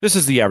This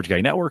is the Average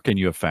Guy Network, and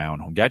you have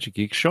found Home Gadget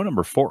Geek, show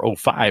number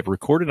 405,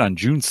 recorded on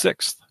June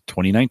 6th,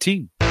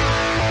 2019.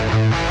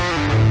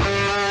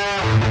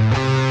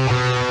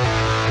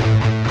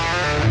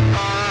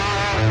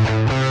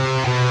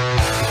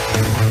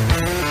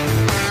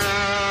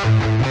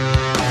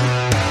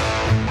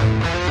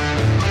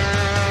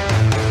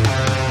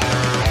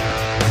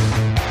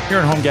 Here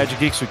on Home Gadget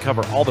Geeks, we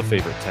cover all the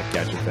favorite tech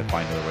gadgets that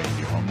find their way into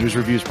your home. News,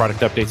 reviews, product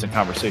updates, and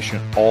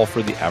conversation, all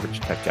for the average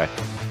tech guy.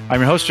 I'm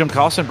your host, Jim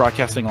Collison,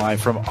 broadcasting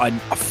live from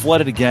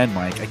flooded again,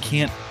 Mike. I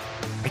can't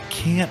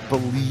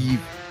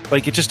believe,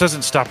 like, it just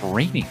doesn't stop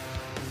raining.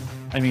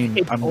 I mean,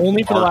 it's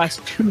only for the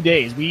last 2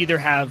 days. We either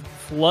have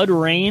flood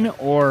rain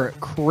or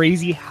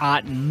crazy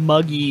hot,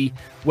 muggy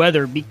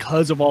weather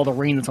because of all the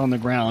rain that's on the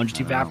ground,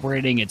 just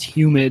evaporating. It's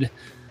humid.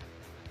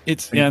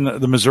 And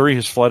the Missouri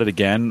has flooded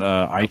again.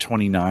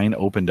 I-29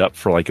 opened up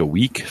for like a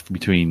week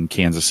between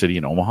Kansas City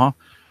and Omaha,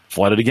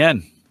 flooded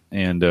again,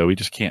 and we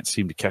just can't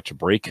seem to catch a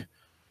break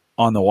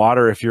on the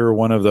water. If you're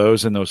one of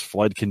those in those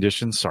flood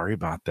conditions, sorry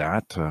about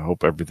that.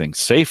 Hope everything's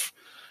safe.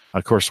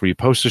 Of course, we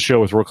post a show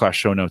with world-class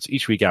show notes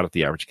each week out at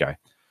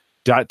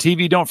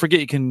theaverageguy.tv. Don't forget,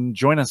 you can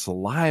join us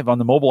live on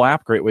the mobile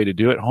app. Great way to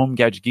do it.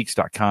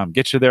 HomeGadgetGeeks.com.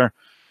 Get you there.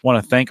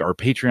 Want to thank our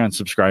Patreon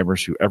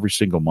subscribers who every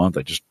single month,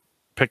 I just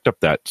picked up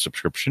that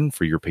subscription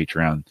for your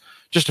Patreon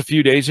just a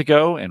few days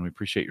ago, and we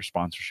appreciate your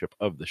sponsorship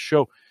of the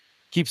show.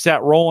 Keeps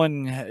that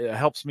rolling,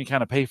 helps me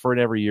kind of pay for it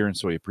every year, and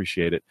so we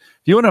appreciate it.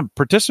 If you want to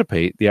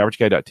participate,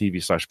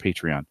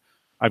 theaverageguy.tv/Patreon.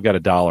 I've got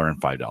 $1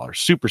 and $5.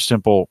 Super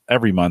simple.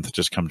 Every month it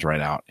just comes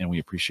right out, and we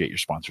appreciate your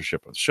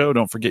sponsorship of the show.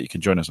 Don't forget, you can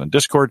join us on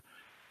Discord,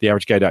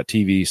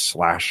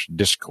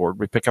 theaverageguy.tv/Discord.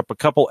 We pick up a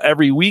couple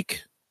every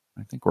week.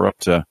 I think we're up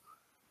to,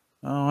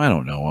 I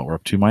don't know what we're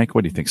up to, Mike.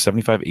 What do you think,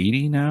 75,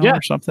 80 now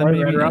or something? Right,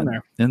 maybe right around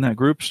there. In that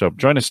group. So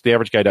join us,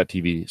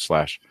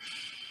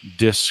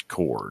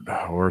 theaverageguy.tv/Discord.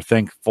 We're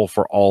thankful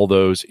for all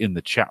those in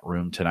the chat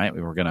room tonight.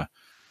 We were going to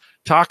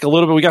talk a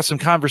little bit. We got some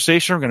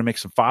conversation. We're going to make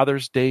some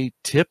Father's Day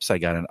tips. I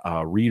got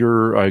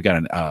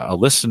a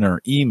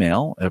listener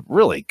email, a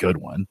really good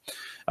one.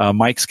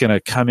 Mike's going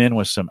to come in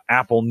with some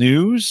Apple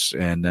news,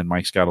 and then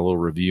Mike's got a little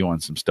review on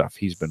some stuff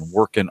he's been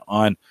working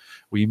on.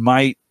 We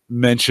might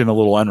mention a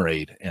little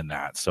Unraid in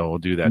that, so we'll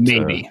do that.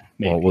 Maybe.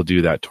 Well, we'll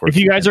do that towards.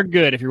 If you guys are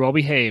good, if you're well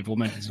behaved, we'll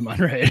mention some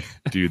Unraid.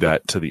 Do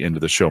that to the end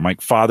of the show, Mike.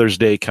 Father's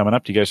Day coming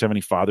up. Do you guys have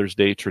any Father's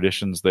Day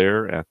traditions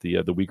there at the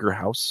Uyghur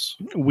house?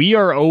 We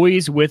are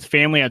always with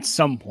family at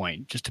some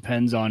point. Just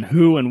depends on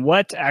who and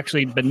what.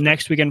 Actually, but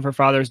next weekend for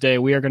Father's Day,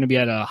 we are going to be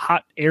at a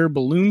hot air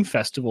balloon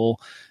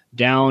festival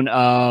down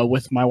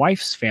with my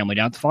wife's family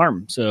down at the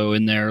farm. So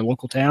in their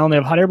local town, they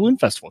have a hot air balloon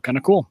festival. Kind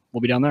of cool.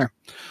 We'll be down there.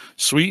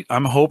 Sweet.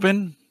 I'm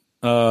hoping.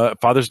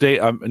 Father's Day,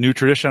 a new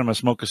tradition. I'm going to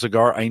smoke a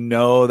cigar. I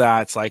know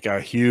that's like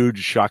a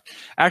huge shock.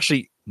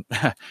 Actually,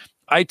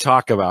 I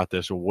talk about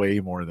this way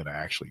more than I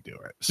actually do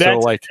it.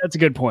 So that's a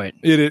good point.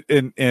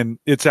 And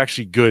it's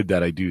actually good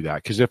that I do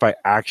that, because if I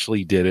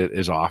actually did it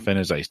as often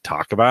as I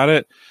talk about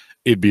it,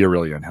 it'd be a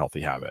really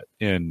unhealthy habit.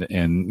 And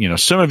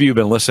some of you have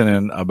been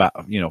listening about,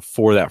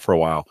 for that for a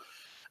while.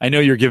 I know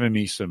you're giving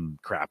me some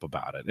crap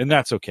about it, and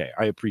that's okay.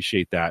 I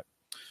appreciate that.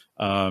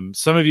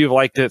 Some of you have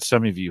liked it,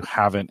 some of you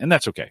haven't, and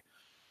that's okay.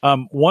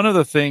 One of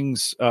the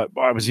things I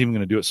was even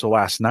going to do it. So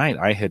last night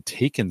I had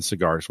taken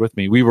cigars with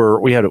me.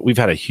 We've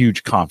had a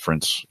huge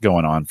conference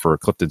going on for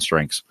Clifton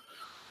Strengths,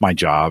 my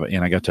job,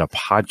 and I got to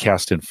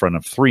podcast in front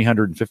of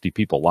 350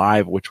 people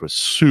live, which was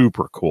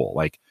super cool.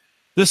 Like,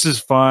 this is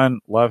fun.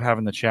 Love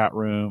having the chat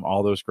room,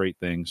 all those great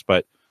things,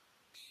 but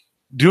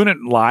doing it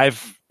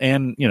live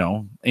and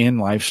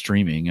live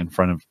streaming in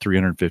front of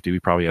 350, we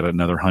probably had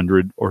another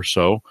 100 or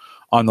so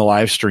on the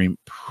live stream.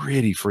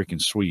 Pretty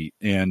freaking sweet.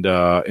 And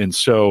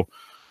so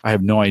I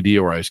have no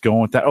idea where I was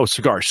going with that. Oh,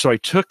 cigars. So I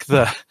took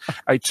a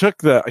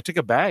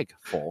bag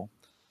full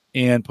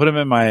and put them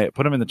in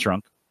the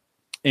trunk,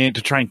 and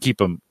to try and keep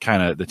them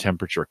the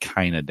temperature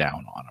down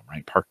on them,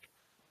 right? Parked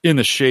in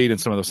the shade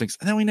and some of those things.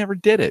 And then we never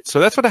did it. So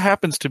that's what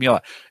happens to me a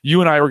lot. You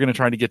and I were going to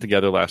try to get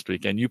together last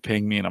week, and you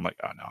pinged me, and I'm like,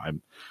 oh no,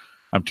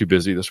 I'm too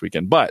busy this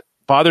weekend. But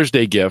Father's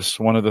Day gifts,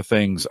 one of the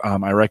things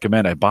I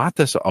recommend. I bought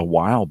this a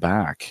while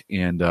back,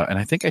 and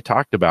I think I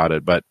talked about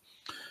it, but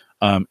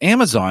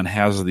Amazon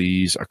has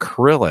these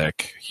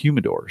acrylic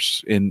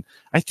humidors. And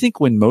I think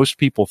when most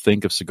people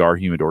think of cigar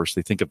humidors,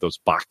 they think of those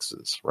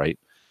boxes, right?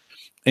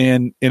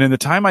 And in the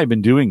time I've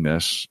been doing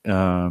this,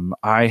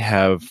 I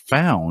have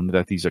found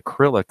that these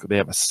acrylic, they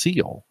have a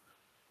seal,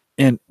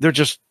 and they're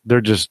just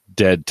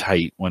dead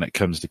tight when it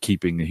comes to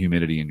keeping the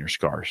humidity in your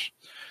cigars.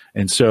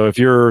 And so if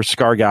you're a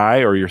cigar guy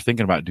or you're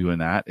thinking about doing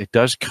that, it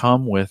does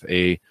come with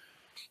a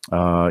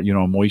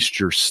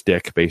moisture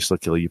stick.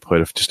 Basically, you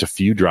put just a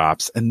few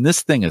drops, and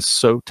this thing is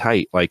so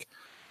tight. Like,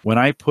 when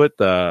I put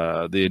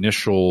the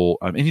initial,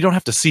 and you don't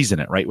have to season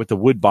it, right? With the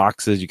wood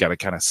boxes, you got to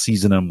kind of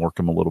season them, work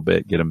them a little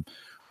bit, get them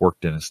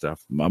worked in and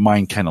stuff.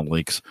 Mine kind of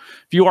leaks.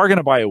 If you are going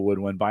to buy a wood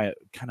one, buy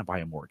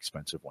a more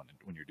expensive one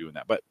when you're doing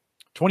that. But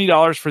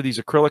 $20 for these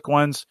acrylic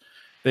ones.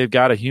 They've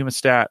got a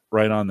humidistat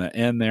right on the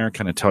end there,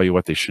 kind of tell you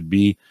what they should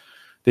be.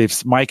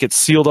 Mike, it's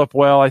sealed up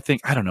well. I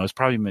think, I don't know. It's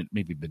probably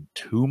maybe been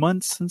 2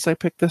 months since I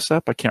picked this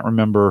up. I can't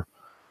remember.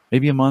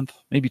 Maybe a month,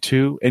 maybe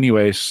 2.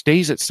 Anyway,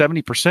 stays at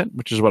 70%,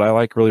 which is what I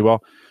like really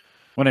well.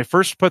 When I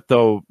first put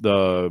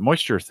the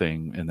moisture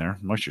thing in there,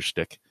 moisture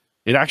stick,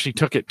 it actually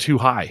took it too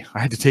high. I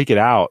had to take it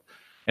out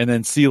and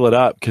then seal it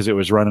up because it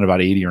was running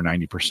about 80 or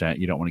 90%.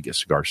 You don't want to get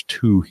cigars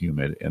too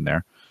humid in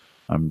there.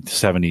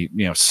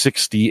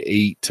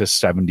 68 to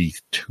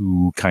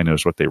 72 kind of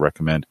is what they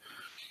recommend.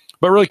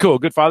 But really cool.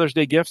 Good Father's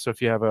Day gift. So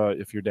if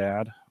your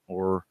dad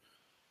or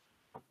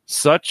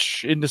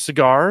such into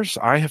cigars,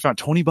 I have found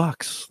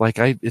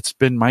 $20. It's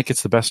been, Mike,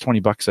 it's the best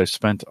 $20 I've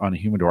spent on a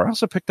humidor. I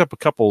also picked up a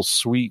couple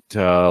sweet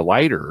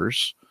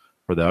lighters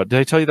for that. Did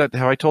I tell you that?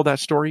 Have I told that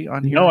story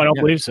on here? No, I don't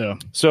believe so.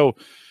 So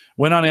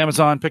went on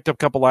Amazon, picked up a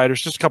couple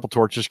lighters, just a couple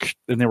torches,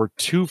 and there were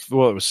it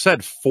was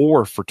said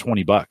 4 for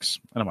 $20.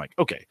 And I'm like,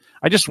 okay,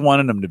 I just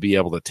wanted them to be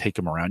able to take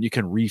them around. You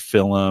can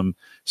refill them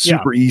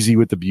super easy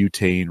with the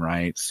butane,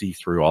 right? See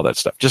through all that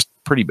stuff. Just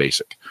pretty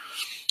basic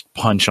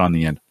punch on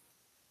the end.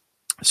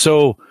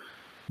 So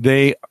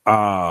they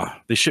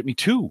shipped me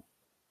 2.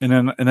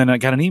 And then I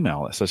got an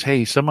email that says,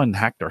 hey, someone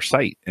hacked our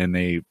site and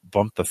they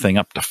bumped the thing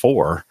up to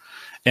 4.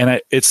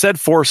 And it said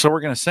 4, so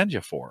we're going to send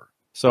you 4.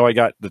 So I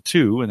got the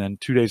 2, and then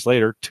 2 days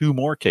later, 2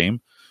 more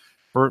came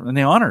and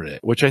they honored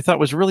it, which I thought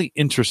was really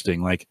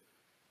interesting. Like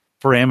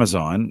for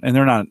Amazon, and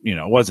they're not,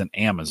 it wasn't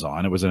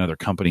Amazon. It was another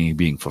company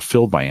being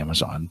fulfilled by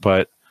Amazon,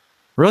 but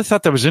really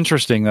thought that was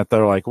interesting that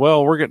they're like,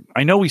 well,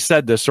 I know we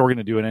said this, so we're going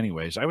to do it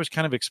anyways. I was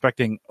kind of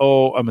expecting,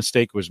 a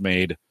mistake was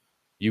made.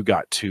 You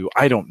got 2.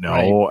 I don't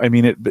know. Right. I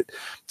mean,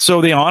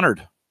 so they honored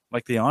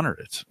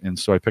it. And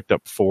so I picked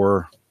up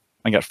 4.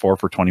 I got 4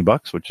 for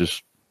 $20, which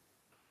is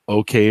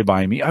okay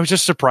by me. I was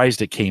just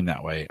surprised it came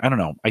that way. I don't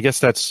know. I guess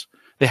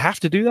they have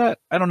to do that.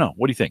 I don't know.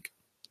 What do you think?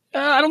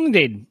 I don't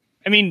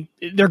think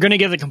they're going to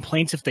get the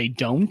complaints if they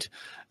don't.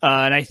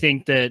 And I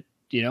think that,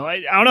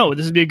 I don't know.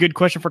 This would be a good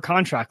question for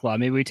contract law.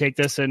 Maybe we take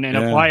this and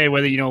apply it,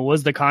 whether,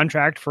 was the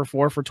contract for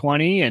 4 for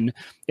 20? And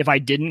if I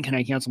didn't, can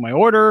I cancel my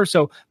order?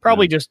 So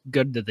probably just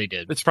good that they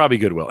did. It's probably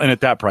goodwill. And at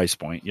that price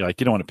point, you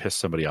don't want to piss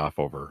somebody off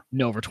over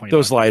over 20.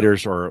 Those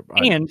lighters or,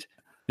 and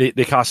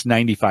they cost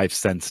 95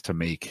 cents to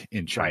make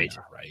in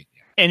China, right?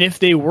 And if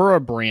they were a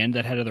brand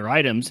that had other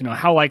items,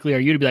 how likely are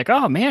you to be like,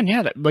 oh man,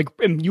 yeah,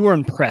 you were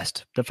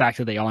impressed the fact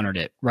that they honored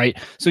it, right?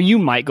 So you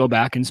might go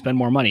back and spend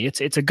more money.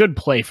 It's a good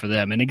play for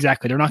them, and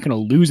exactly, they're not going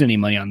to lose any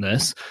money on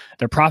this.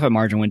 Their profit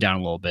margin went down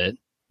a little bit,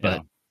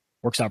 but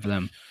works out for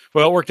them.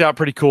 Well, it worked out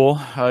pretty cool.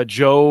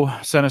 Joe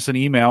sent us an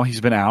email.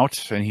 He's been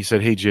out, and he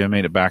said, hey, Jim,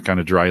 made it back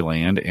onto dry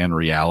land and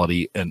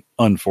reality, and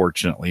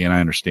unfortunately, and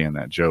I understand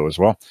that, Joe, as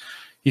well.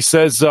 He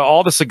says,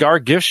 all the cigar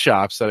gift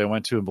shops that I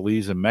went to in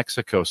Belize and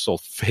Mexico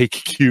sold fake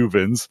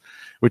Cubans,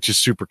 which is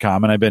super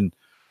common. I've been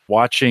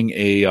watching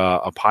a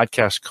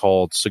podcast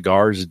called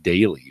Cigars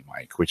Daily,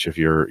 Mike, which if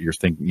you're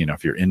thinking,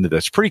 if you're into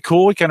this, pretty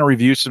cool. He kind of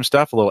reviews some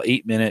stuff, a little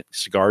 8-minute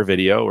cigar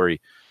video where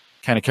he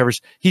kind of covers.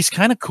 He's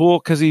kind of cool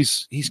because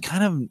he's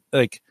kind of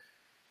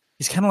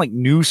like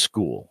new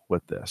school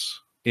with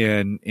this.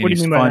 And what do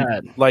you mean by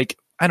that? Like,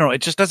 I don't know.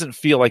 It just doesn't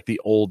feel like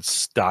the old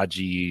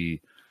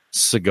stodgy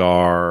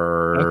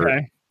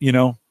cigar,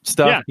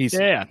 stuff.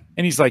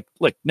 And he's like,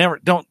 look, never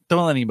don't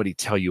let anybody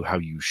tell you how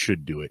you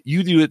should do it.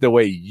 You do it the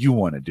way you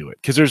want to do it.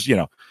 Because there's,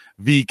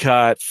 V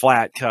cut,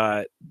 flat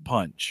cut,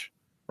 punch,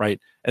 right?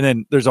 And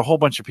then there's a whole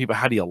bunch of people.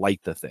 How do you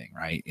light the thing,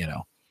 right?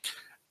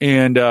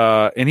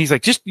 And he's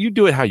like, just you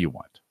do it how you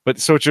want. But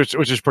so which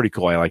is pretty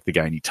cool. I like the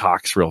guy, and he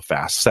talks real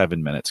fast,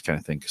 7 minutes kind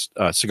of thing.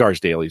 Cigars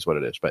Daily is what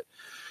it is, but.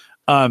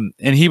 And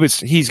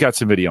he's got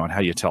some video on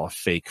how you tell a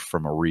fake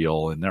from a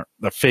real, and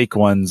the fake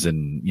ones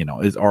and,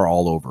 are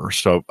all over.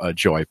 So,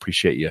 Joe, I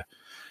appreciate you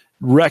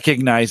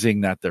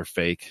recognizing that they're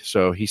fake.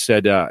 So he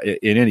said,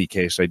 in any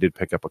case, I did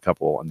pick up a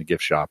couple on the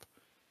gift shop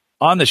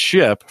on the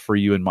ship for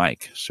you and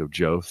Mike. So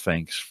Joe,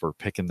 thanks for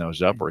picking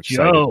those up. We're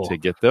excited to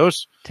get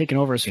those. Taking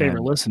over as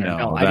favorite listener.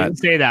 No, I didn't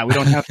say that. We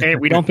don't have,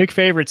 we don't pick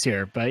favorites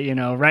here, but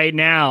right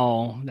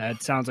now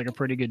that sounds like a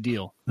pretty good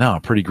deal. No,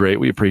 pretty great.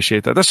 We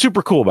appreciate that. That's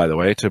super cool, by the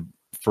way,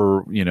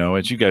 for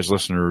as you guys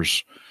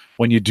listeners,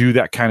 when you do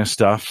that kind of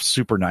stuff,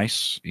 super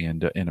nice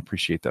and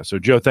appreciate that. So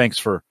Joe, thanks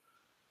for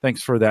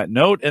that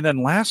note. And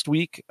then last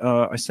week,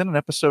 I sent an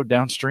episode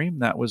downstream.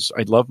 That was,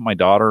 I love my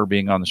daughter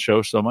being on the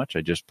show so much.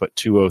 I just put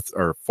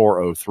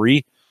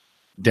 403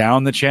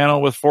 down the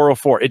channel with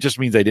 404. It just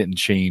means I didn't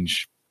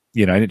change,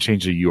 I didn't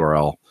change the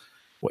URL,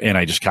 and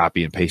I just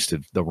copy and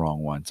pasted the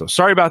wrong one. So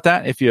sorry about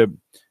that. If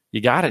you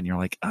got it and you're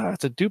like,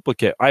 it's a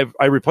duplicate.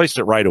 I replaced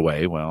it right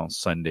away. Well,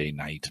 Sunday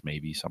night,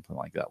 maybe something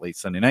like that, late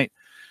Sunday night.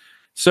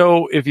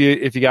 So if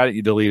you got it,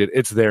 you delete it.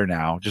 It's there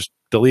now. Just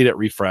delete it,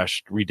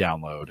 refresh,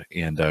 re-download,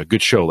 and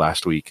good show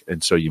last week.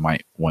 And so you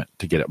might want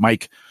to get it.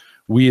 Mike,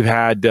 we've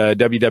had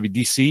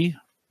WWDC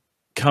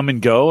come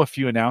and go. A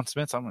few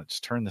announcements. I'm going to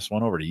just turn this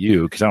one over to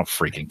you because I don't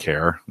freaking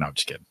care. No, I'm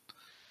just kidding.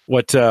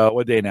 What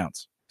they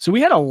announce? So we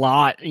had a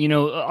lot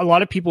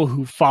of people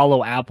who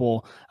follow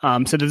Apple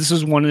said that this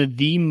was one of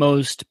the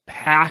most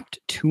packed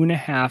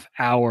 2.5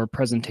 hour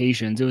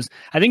presentations.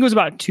 I think it was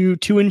about two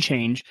and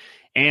change.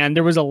 And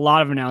there was a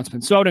lot of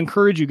announcements. So I would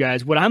encourage you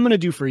guys, what I'm going to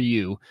do for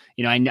you,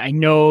 I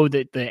know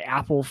that the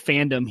Apple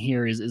fandom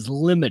here is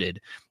limited.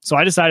 So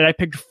I decided I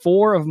picked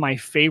 4 of my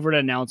favorite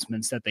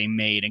announcements that they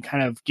made and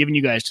kind of giving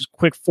you guys just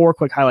 4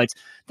 quick highlights.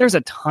 There's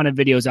a ton of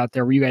videos out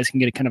there where you guys can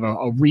get a kind of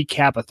a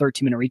recap, a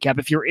 13-minute recap.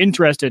 If you're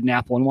interested in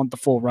Apple and want the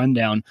full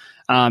rundown,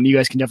 you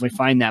guys can definitely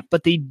find that.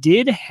 But they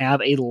did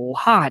have a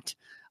lot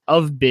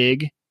of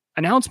big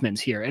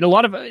announcements here.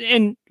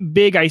 And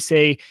big, I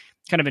say,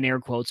 kind of in air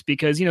quotes,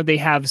 because they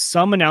have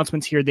some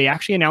announcements here. They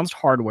actually announced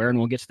hardware, and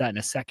we'll get to that in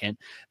a second,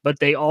 but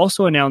they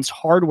also announced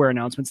hardware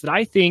announcements that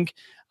I think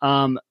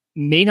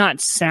may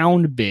not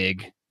sound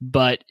big,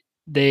 but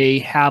they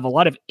have a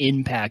lot of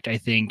impact, I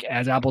think,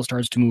 as Apple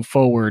starts to move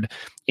forward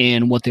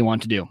in what they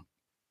want to do.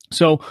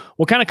 So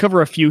we'll kind of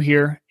cover a few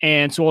here,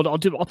 and so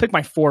I'll pick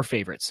my 4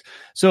 favorites.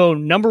 So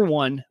number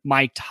 1,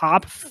 my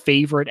top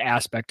favorite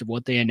aspect of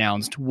what they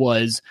announced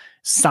was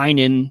sign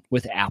in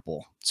with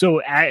Apple.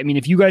 So, I mean,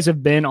 if you guys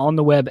have been on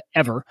the web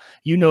ever,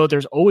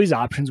 there's always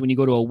options when you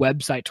go to a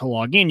website to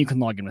log in. You can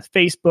log in with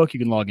Facebook, you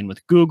can log in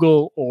with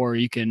Google, or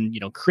you can,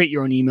 create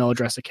your own email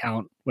address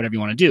account, whatever you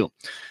want to do.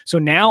 So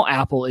now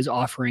Apple is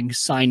offering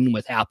sign in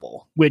with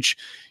Apple, which,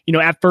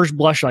 at first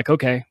blush, like,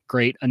 okay,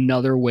 great,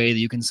 another way that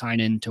you can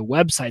sign into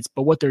websites.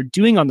 But what they're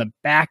doing on the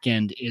back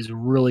end is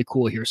really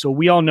cool here. So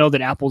we all know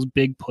that Apple's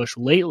big push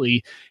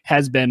lately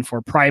has been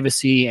for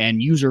privacy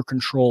and user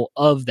control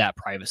of that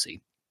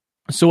privacy.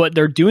 So what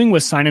they're doing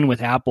with sign in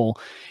with Apple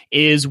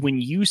is when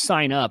you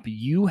sign up,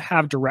 you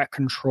have direct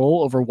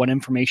control over what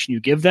information you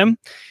give them,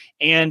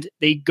 and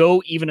they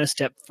go even a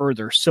step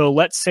further. So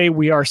let's say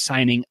we are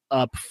signing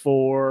up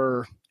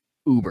for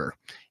Uber,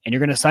 and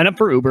you're going to sign up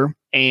for Uber,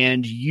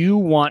 and you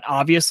want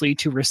obviously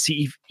to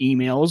receive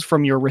emails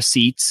from your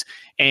receipts,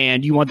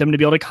 and you want them to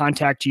be able to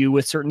contact you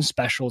with certain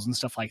specials and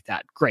stuff like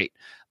that. Great.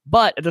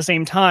 But at the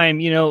same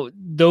time,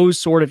 those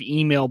sort of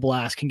email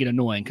blasts can get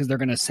annoying because they're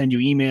going to send you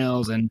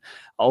emails and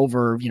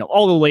over,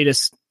 all the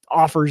latest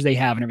offers they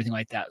have and everything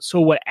like that.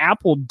 So what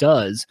Apple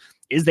does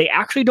is they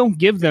actually don't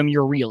give them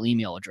your real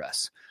email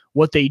address.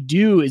 What they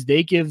do is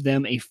they give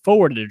them a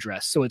forwarded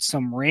address. So it's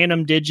some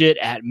random digit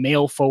at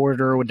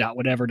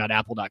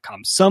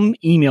mailforwarder.whatever.apple.com, some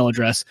email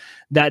address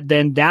that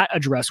then that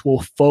address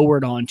will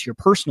forward on to your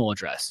personal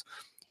address.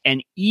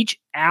 And each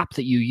app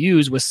that you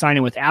use with sign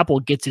in with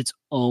Apple gets its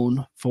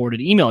own forwarded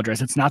email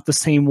address. It's not the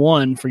same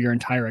one for your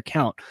entire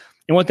account.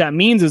 And what that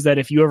means is that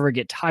if you ever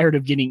get tired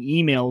of getting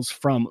emails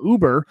from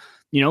Uber,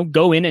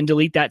 go in and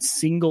delete that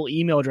single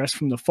email address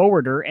from the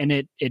forwarder,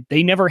 and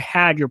they never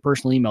had your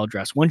personal email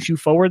address. Once you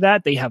forward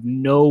that, they have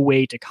no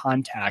way to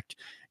contact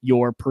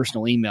your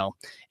personal email.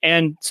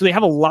 And so they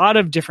have a lot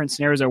of different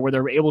scenarios there where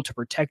they're able to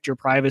protect your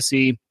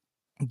privacy,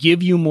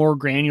 give you more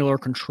granular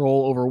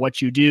control over what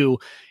you do.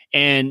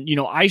 And,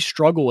 I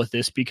struggle with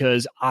this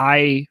because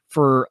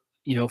for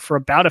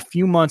about a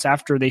few months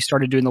after they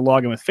started doing the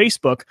login with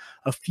Facebook,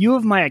 a few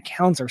of my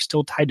accounts are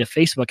still tied to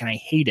Facebook, and I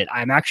hate it.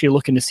 I'm actually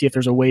looking to see if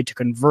there's a way to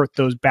convert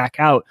those back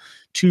out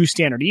to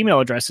standard email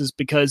addresses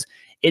because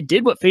it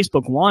did what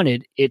Facebook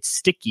wanted. It's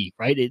sticky,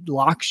 right? It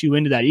locks you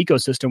into that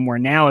ecosystem where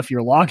now if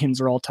your logins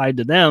are all tied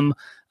to them,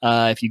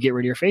 if you get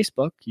rid of your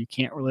Facebook, you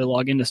can't really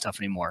log into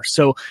stuff anymore.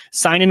 So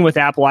sign in with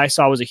Apple, I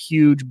saw, was a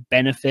huge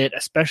benefit,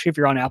 especially if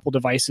you're on Apple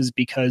devices,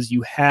 because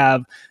you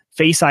have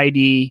Face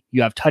ID,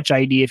 you have Touch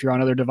ID if you're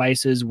on other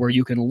devices where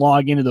you can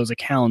log into those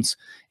accounts,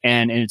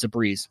 and it's a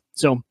breeze.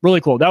 So really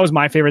cool. That was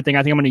my favorite thing.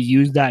 I think I'm going to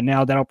use that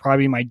now. That'll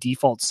probably be my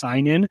default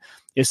sign in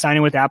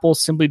with Apple,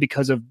 simply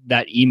because of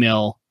that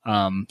email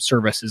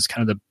service is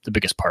kind of the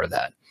biggest part of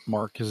that.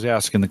 Mark is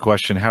asking the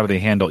question, how do they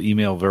handle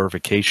email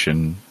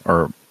verification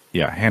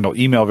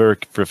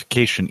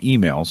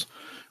emails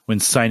when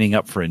signing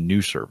up for a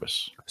new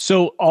service?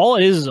 So all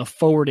it is a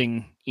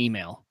forwarding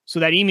email. So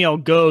that email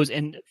goes,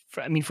 and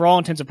for all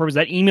intents and purposes,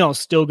 that email is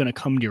still going to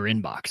come to your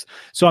inbox.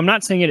 So I'm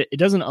not saying it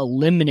doesn't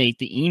eliminate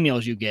the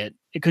emails you get,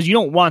 because you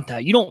don't want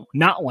that. You don't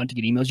not want to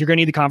get emails. You're going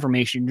to need the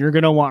confirmation. You're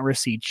going to want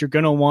receipts. You're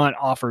going to want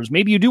offers.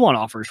 Maybe you do want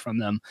offers from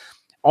them.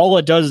 All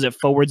it does is it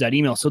forwards that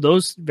email. So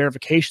those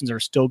verifications are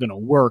still going to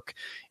work.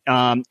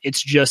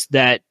 It's just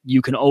that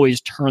you can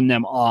always turn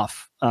them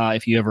off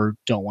if you ever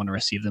don't want to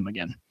receive them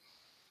again.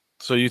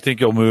 So you think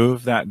you'll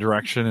move that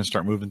direction and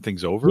start moving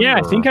things over? Yeah,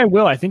 I think I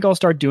will. I think I'll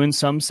start doing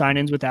some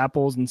sign-ins with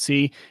Apples and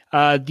see.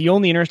 The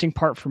only interesting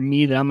part for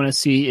me that I'm going to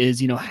see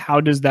is,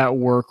 how does that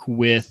work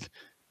with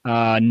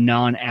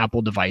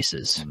non-Apple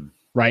devices,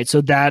 right?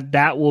 So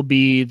that will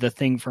be the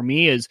thing for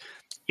me is,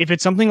 if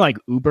it's something like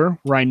Uber,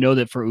 where I know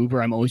that for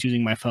Uber, I'm always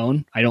using my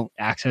phone, I don't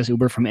access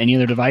Uber from any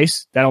other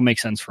device, that'll make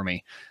sense for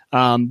me.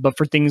 But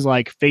for things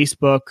like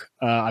Facebook,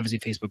 obviously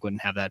Facebook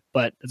wouldn't have that,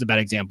 but that's a bad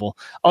example.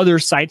 Other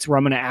sites where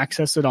I'm going to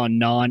access it on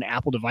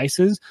non-Apple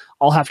devices,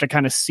 I'll have to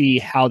kind of see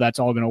how that's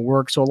all going to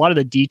work. So a lot of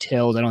the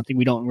details,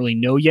 we don't really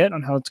know yet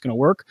on how it's going to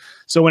work.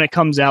 So when it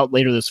comes out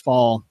later this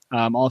fall,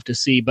 I'll have to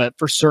see. But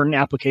for certain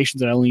applications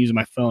that I only use on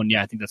my phone,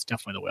 yeah, I think that's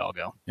definitely the way I'll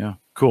go. Yeah,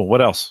 cool.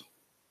 What else?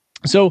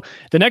 So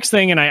the next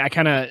thing, and I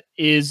kind of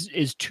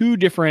is two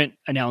different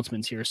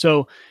announcements here.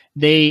 So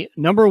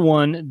number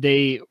one,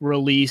 they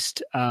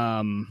released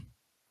iPad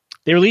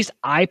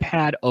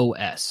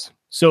OS.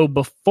 So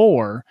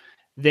before,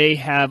 they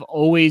have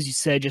always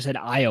just said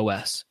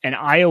iOS, and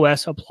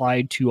iOS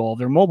applied to all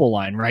their mobile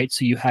line, right?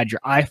 So you had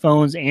your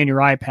iPhones and your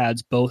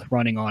iPads both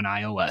running on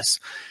iOS.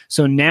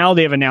 So now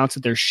they've announced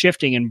that they're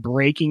shifting and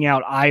breaking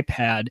out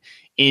iPad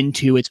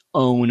into its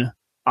own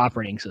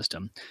operating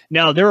system.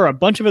 Now, there are a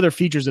bunch of other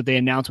features that they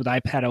announced with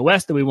iPad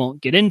OS that we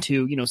won't get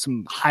into.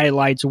 Some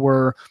highlights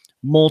were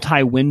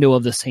multi-window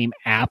of the same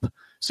app.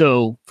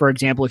 So, for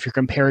example, if you're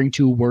comparing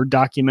two Word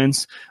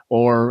documents,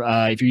 or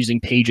if you're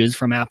using Pages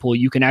from Apple,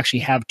 you can actually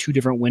have two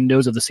different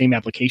windows of the same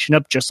application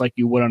up, just like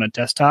you would on a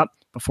desktop.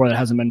 Before, that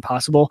hasn't been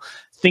possible.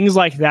 Things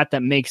like that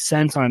make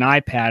sense on an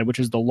iPad, which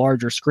is the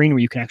larger screen where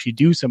you can actually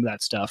do some of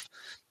that stuff.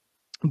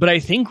 But I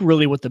think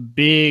really what the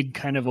big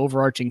kind of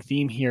overarching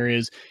theme here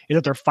is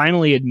that they're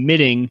finally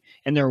admitting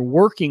and they're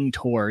working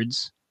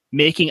towards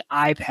making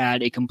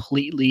iPad a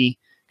completely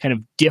kind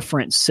of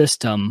different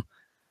system.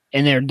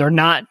 And they're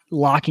not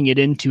locking it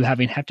into have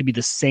to be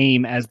the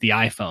same as the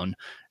iPhone.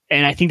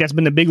 And I think that's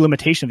been the big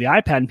limitation of the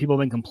iPad. And people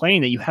have been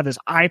complaining that you have this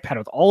iPad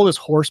with all this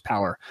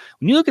horsepower.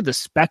 When you look at the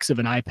specs of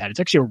an iPad, it's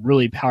actually a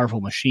really powerful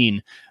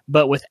machine.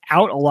 But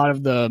without a lot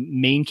of the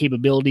main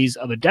capabilities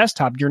of a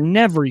desktop, you're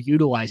never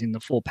utilizing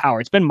the full power.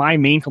 It's been my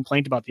main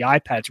complaint about the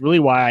iPad. It's really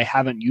why I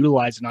haven't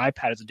utilized an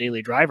iPad as a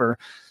daily driver,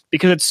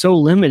 because it's so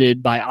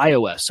limited by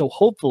iOS. So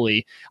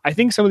hopefully, I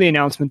think some of the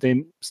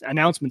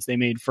announcements they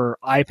made for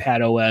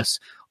iPad OS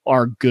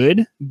are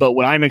good, but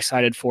what I'm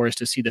excited for is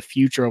to see the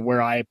future of where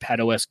iPad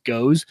OS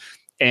goes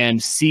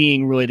and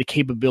seeing really the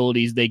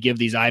capabilities they give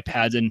these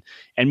iPads,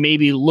 and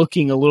maybe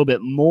looking a little bit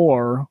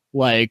more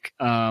like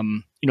a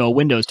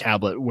Windows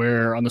tablet,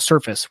 where on the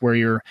Surface, where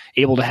you're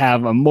able to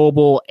have a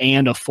mobile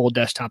and a full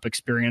desktop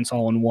experience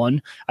all in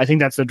one. I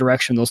think that's the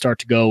direction they'll start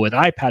to go with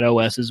iPad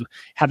OS, is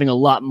having a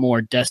lot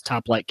more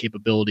desktop-like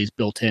capabilities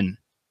built in.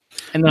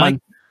 And then, Mike,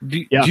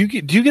 do you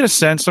get a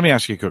sense? Let me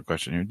ask you a quick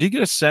question here. Do you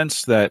get a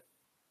sense that?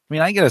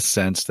 I get a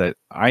sense that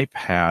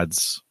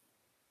iPads,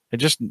 they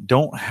just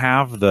don't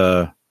have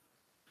the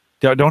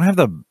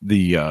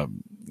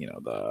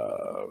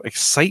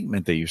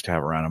excitement they used to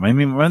have around them. I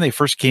mean, when they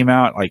first came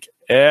out, like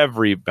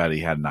everybody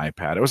had an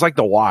iPad. It was like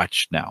the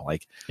watch now.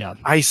 Like, yeah.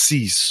 I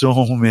see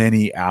so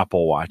many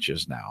Apple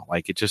Watches now.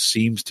 Like, it just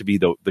seems to be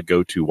the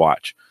go-to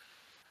watch.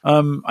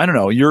 I don't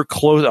know. You're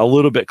a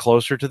little bit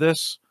closer to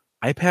this.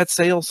 iPad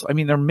sales, I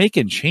mean, they're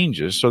making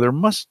changes, so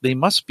they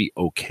must be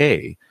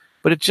okay.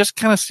 But it just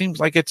kind of seems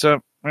like it's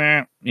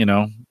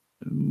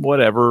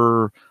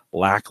whatever,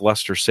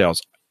 lackluster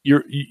sales.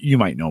 You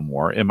might know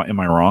more. Am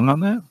I wrong on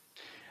that?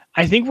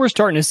 I think we're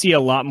starting to see a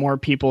lot more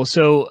people.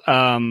 So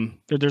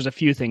there's a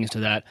few things to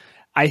that.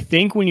 I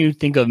think when you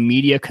think of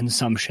media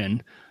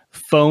consumption,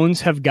 phones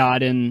have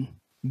gotten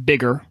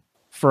bigger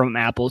from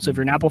Apple. So if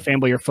you're an Apple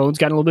fanboy, your phone's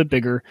gotten a little bit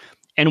bigger.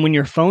 And when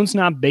your phone's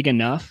not big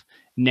enough,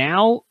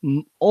 now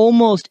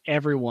almost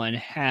everyone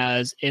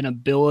has an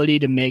ability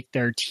to make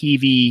their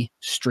TV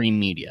stream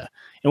media.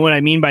 And what I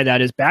mean by that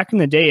is, back in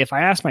the day, if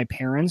I asked my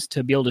parents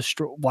to be able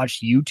to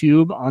watch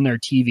YouTube on their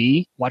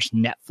TV, watch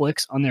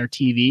Netflix on their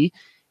TV,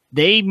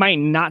 they might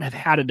not have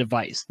had a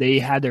device. They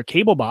had their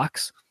cable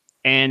box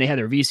and they had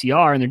their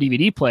VCR and their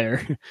DVD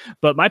player,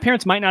 but my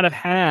parents might not have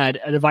had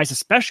a device,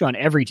 especially on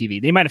every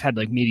TV. They might have had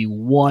like maybe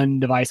one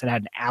device that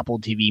had an Apple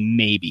TV,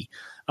 maybe.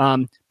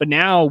 But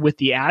now, with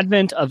the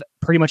advent of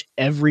pretty much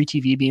every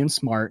TV being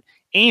smart,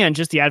 and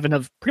just the advent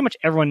of pretty much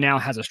everyone now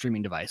has a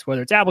streaming device,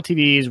 whether it's Apple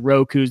TVs,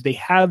 Roku's, they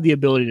have the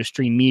ability to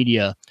stream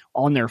media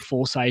on their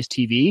full-size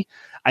TV.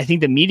 I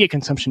think the media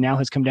consumption now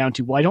has come down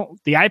to,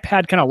 the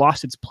iPad kind of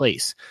lost its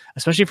place,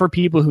 especially for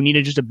people who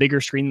needed just a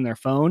bigger screen than their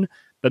phone,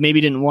 but maybe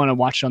didn't want to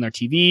watch it on their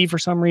TV for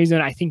some reason.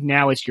 I think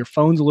now it's your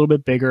phone's a little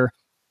bit bigger,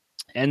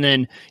 and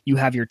then you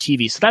have your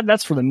TV. So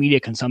that's for the media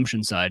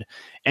consumption side.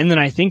 And then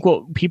I think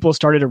what people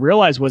started to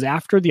realize was,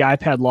 after the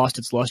iPad lost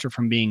its luster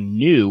from being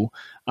new,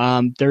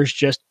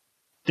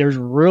 there's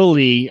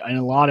really, and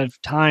a lot of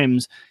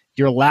times,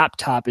 your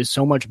laptop is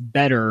so much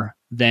better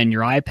than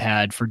your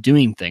iPad for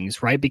doing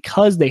things, right?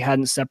 Because they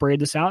hadn't separated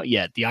this out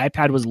yet. The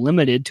iPad was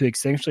limited to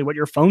essentially what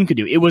your phone could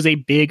do. It was a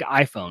big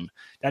iPhone.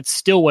 That's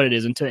still what it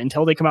is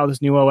until they come out with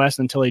this new OS,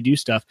 until they do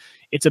stuff.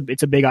 It's a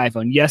big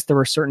iPhone. Yes, there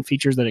were certain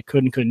features that it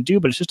could and couldn't do,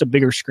 but it's just a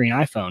bigger screen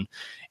iPhone.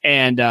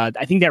 And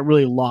I think that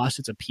really lost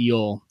its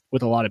appeal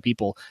with a lot of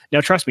people.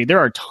 Now, trust me, there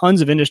are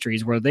tons of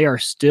industries where they are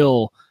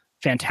still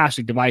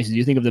fantastic devices.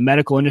 You think of the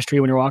medical industry,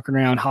 when you're walking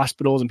around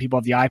hospitals and people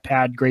have the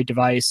iPad, great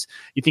device.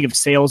 You think of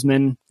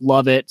salesmen,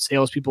 love it.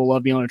 Salespeople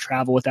love being able to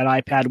travel with that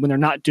iPad when they're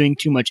not doing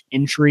too much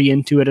entry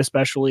into it,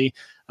 especially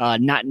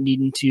not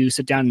needing to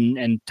sit down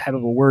and type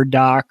up a Word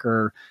doc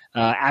or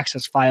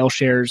access file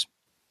shares.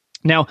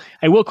 Now,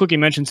 I will quickly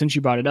mention, since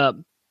you brought it up,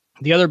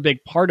 the other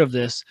big part of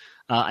this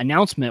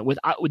announcement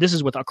this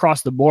is with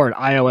across the board,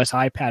 iOS,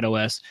 iPad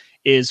OS,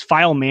 is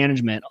file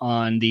management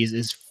on these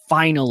is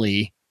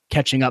finally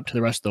catching up to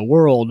the rest of the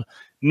world,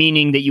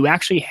 meaning that you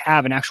actually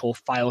have an actual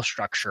file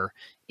structure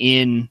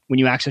in when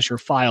you access your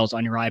files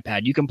on your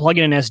iPad. You can plug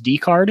in an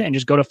SD card and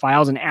just go to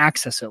files and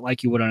access it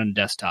like you would on a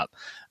desktop.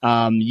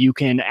 You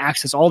can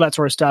access all that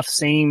sort of stuff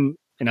in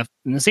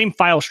the same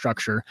file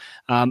structure.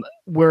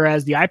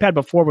 Whereas the iPad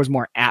before was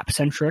more app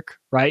centric,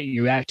 right?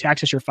 You had to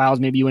access your files.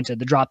 Maybe you went to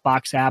the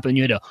Dropbox app and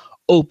you had to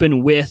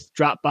open with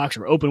Dropbox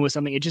or open with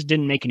something. It just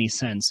didn't make any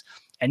sense.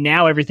 And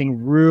now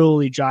everything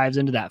really jives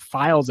into that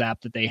Files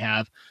app that they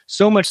have,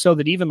 so much so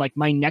that even like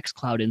my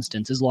Nextcloud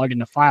instance is logged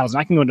into Files,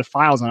 and I can go into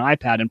Files on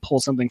iPad and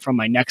pull something from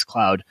my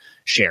Nextcloud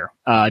share.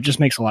 It just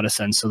makes a lot of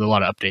sense. So there are a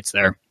lot of updates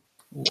there.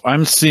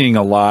 I'm seeing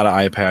a lot of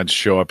iPads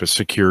show up as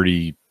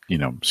security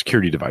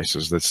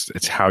devices.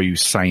 It's how you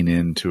sign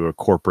in to a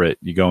corporate.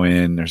 You go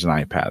in, there's an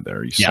iPad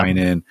there. You sign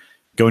in,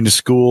 go into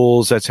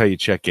schools. That's how you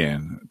check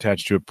in.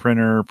 Attached to a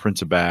printer,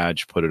 prints a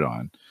badge, put it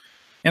on.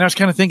 And I was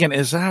kind of thinking,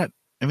 is that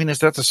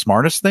the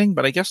smartest thing?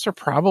 But I guess they're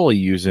probably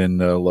using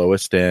the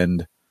lowest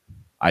end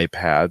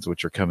iPads,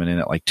 which are coming in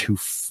at like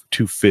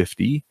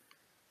 $250.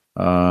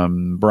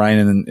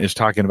 Brian is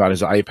talking about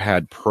his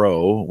iPad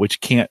Pro, which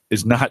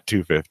is not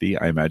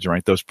 $250, I imagine,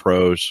 right? Those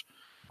Pros.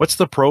 What's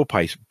the Pro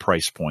price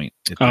point?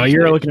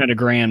 You're looking at a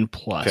grand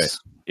plus. Okay.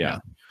 Yeah.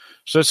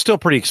 So it's still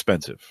pretty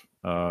expensive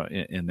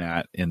in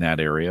that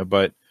area,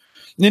 but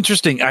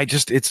interesting.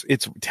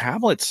 It's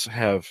tablets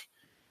have.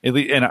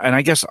 And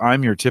I guess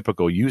I'm your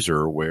typical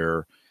user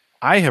where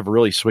I have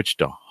really switched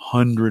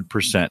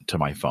 100% to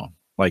my phone.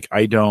 Like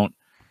I don't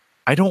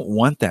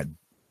want that.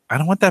 I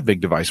don't want that big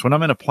device. When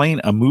I'm in a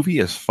plane, a movie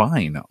is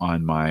fine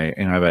and I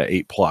have an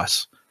 8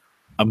 Plus.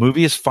 A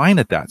movie is fine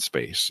at that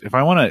space. If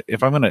I'm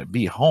going to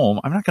be home,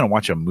 I'm not going to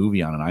watch a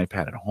movie on an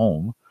iPad at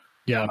home.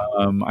 Yeah.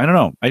 I don't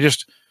know.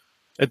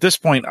 At this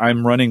point,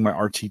 I'm running my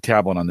RT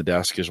tablet on the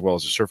desk as well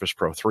as a Surface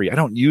Pro 3. I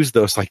don't use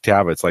those like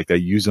tablets. Like I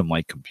use them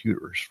like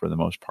computers for the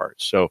most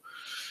part. So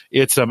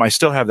it's I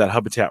still have that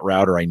Habitat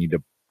router I need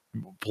to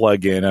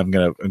plug in. I'm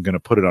gonna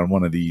put it on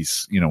one of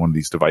these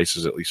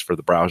devices, at least for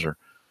the browser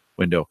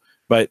window.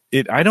 But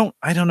I don't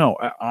know.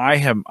 I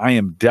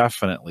am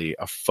definitely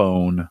a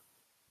phone.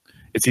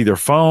 It's either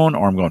phone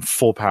or I'm going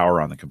full power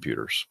on the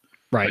computers.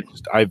 Right.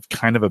 I've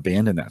kind of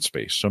abandoned that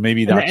space. So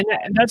maybe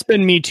that's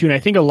been me too. And I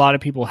think a lot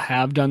of people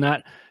have done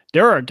that.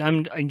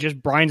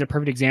 Brian's a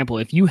perfect example.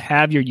 If you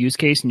have your use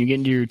case and you get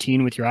into your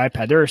routine with your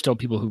iPad, there are still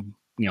people who,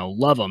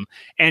 love them.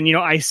 And,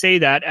 I say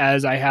that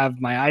as I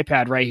have my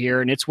iPad right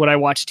here and it's what I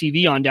watch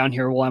TV on down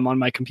here while I'm on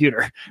my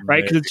computer,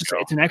 right? Because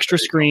it's an extra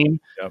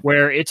screen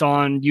where it's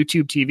on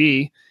YouTube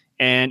TV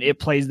and it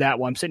plays that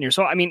while I'm sitting here.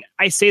 So,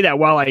 I say that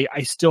while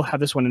I still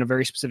have this one in a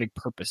very specific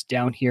purpose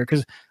down here,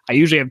 because I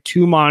usually have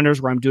 2 monitors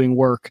where I'm doing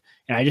work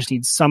and I just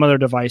need some other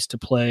device to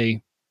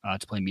play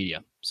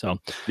media. So,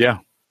 yeah.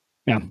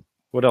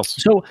 What else?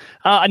 So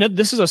I know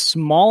this is a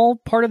small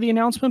part of the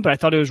announcement, but I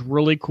thought it was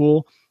really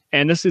cool.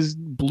 And this is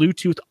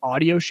Bluetooth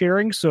audio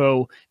sharing.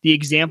 So the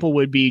example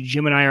would be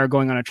Jim and I are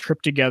going on a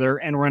trip together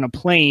and we're on a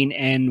plane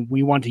and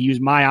we want to use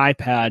my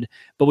iPad,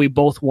 but we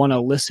both want to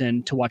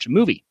listen to watch a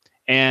movie.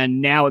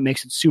 And now it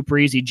makes it super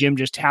easy. Jim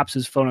just taps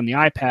his phone on the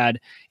iPad.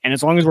 And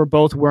as long as we're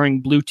both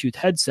wearing Bluetooth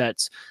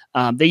headsets,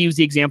 they use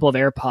the example of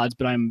AirPods,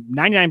 but I'm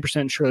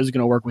 99% sure this is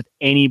going to work with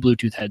any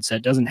Bluetooth headset.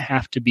 It doesn't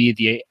have to be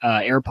the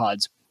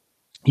AirPods.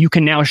 You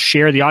can now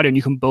share the audio and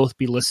you can both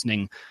be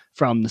listening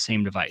from the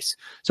same device.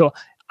 So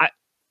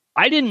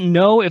I didn't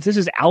know if this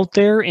is out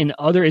there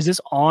is this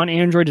on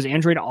Android? Does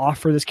Android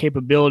offer this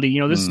capability?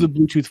 This is the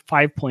Bluetooth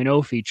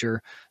 5.0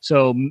 feature.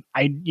 So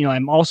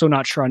I'm also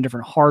not sure on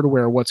different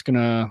hardware what's going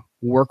to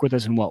work with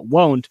this and what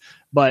won't,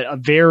 but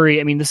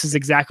this is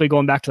exactly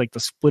going back to like the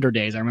splitter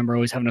days. I remember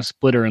always having a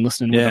splitter and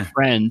listening with a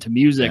friend to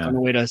music on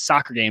the way to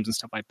soccer games and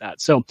stuff like that.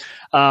 So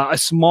a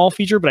small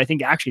feature, but I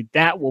think actually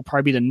that will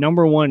probably be the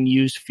number one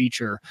used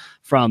feature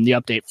from the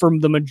update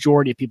from the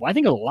majority of people. I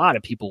think a lot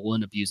of people will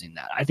end up using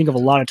that. I think of a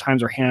lot of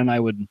times where Hannah and I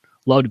would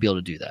love to be able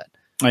to do that.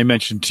 I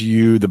mentioned to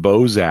you the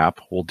Bose app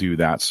will do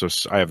that. So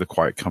I have the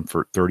Quiet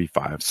Comfort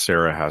 35.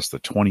 Sarah has the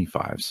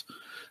 25s.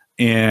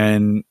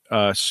 And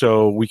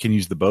so we can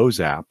use the Bose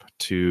app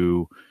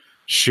to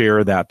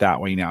share that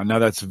way now. Now,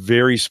 that's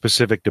very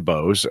specific to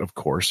Bose, of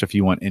course. If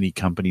you want any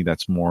company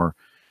that's more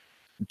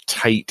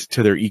tight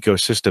to their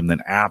ecosystem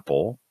than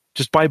Apple,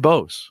 just buy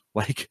Bose.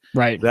 Like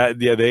that.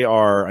 Yeah, they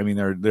are.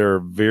 They're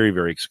very,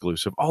 very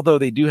exclusive. Although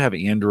they do have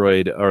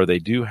Android, or they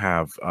do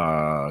have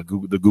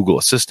the Google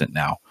Assistant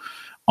now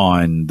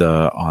on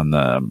the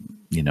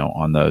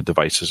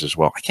devices as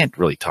well. I can't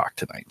really talk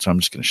tonight, so I'm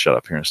just going to shut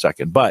up here in a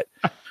second. But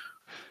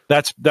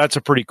that's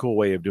a pretty cool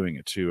way of doing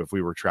it too. If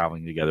we were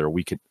traveling together,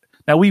 we could.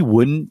 Now we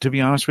wouldn't, to be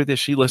honest with you.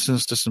 She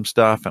listens to some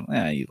stuff,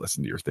 and you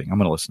listen to your thing. I'm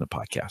going to listen to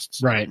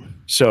podcasts, right?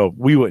 So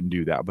we wouldn't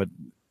do that, but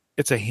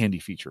it's a handy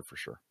feature for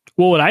sure.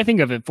 Well, what I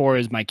think of it for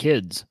is my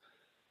kids,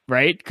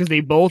 right? Because they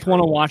both want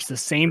to watch the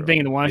same thing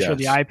and they want to show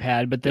the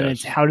iPad, but then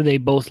it's how do they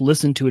both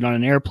listen to it on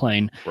an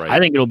airplane? Right. I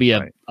think it'll be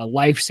a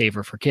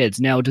lifesaver for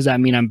kids. Now, does that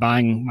mean I'm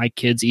buying my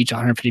kids each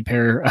 150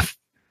 pair of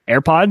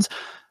AirPods?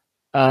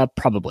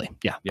 Probably.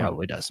 Yeah,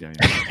 probably does. Yeah.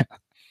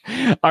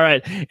 All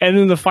right. And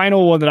then the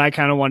final one that I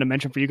kind of want to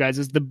mention for you guys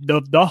is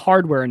the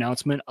hardware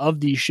announcement of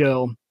the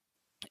show.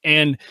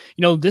 And,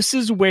 this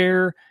is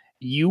where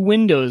you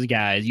Windows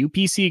guys, you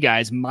PC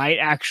guys might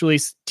actually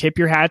tip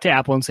your hat to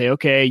Apple and say,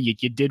 okay,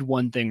 you did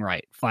one thing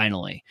right,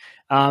 finally.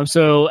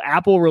 So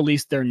Apple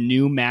released their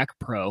new Mac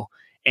Pro.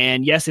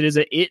 And yes,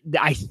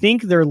 I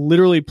think they're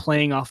literally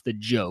playing off the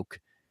joke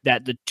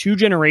that the 2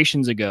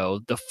 generations ago,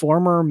 the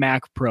former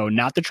Mac Pro,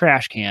 not the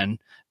trash can,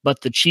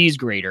 but the cheese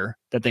grater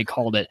that they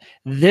called it,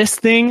 this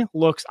thing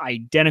looks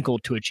identical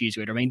to a cheese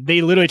grater. I mean,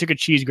 they literally took a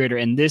cheese grater,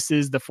 and this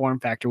is the form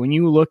factor. When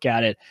you look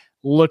at it,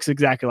 looks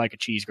exactly like a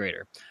cheese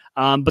grater.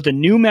 But the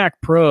new Mac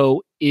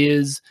Pro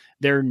is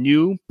their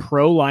new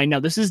Pro line. Now,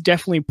 this is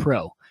definitely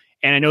Pro.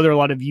 And I know there are a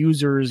lot of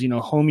users,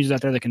 home users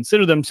out there that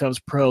consider themselves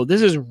Pro.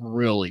 This is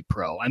really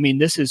Pro. I mean,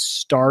 this is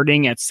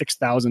starting at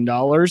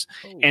 $6,000,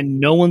 and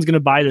no one's going to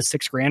buy the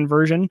 $6,000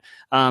 version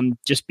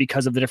just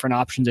because of the different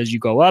options as you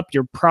go up.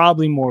 You're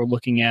probably more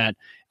looking at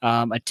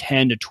a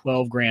 10 to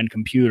 12 grand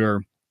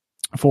computer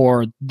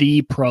for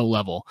the Pro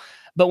level.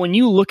 But when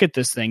you look at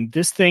this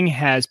thing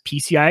has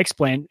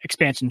PCI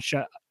expansion.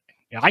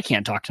 I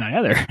can't talk tonight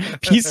either.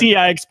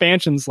 PCI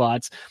expansion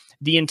slots.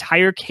 The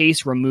entire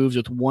case removes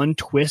with one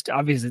twist.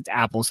 Obviously, it's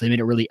Apple, so they made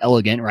it really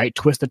elegant, right?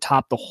 Twist the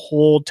top, the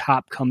whole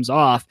top comes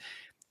off.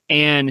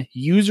 And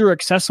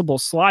user-accessible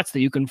slots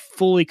that you can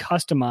fully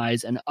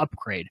customize and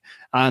upgrade.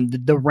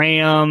 The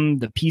RAM,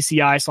 the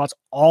PCI slots,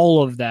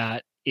 all of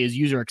that is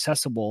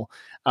user-accessible.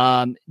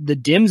 The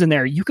DIMMs in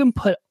there, you can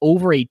put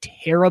over a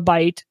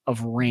terabyte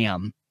of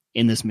RAM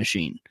in this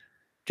machine.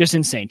 Just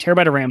insane.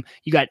 Terabyte of RAM.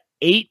 You got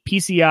 8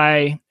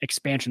 PCI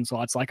expansion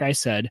slots, like I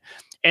said.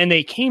 And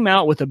they came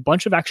out with a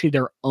bunch of actually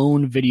their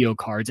own video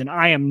cards. And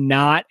I am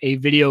not a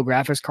video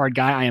graphics card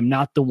guy. I am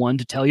not the one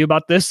to tell you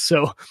about this.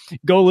 So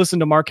go listen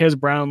to Marquez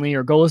Brownlee,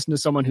 or go listen to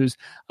someone who's,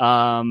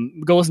 go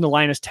listen to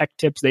Linus Tech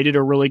Tips. They did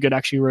a really good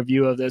actually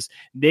review of this.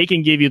 They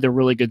can give you the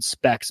really good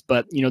specs,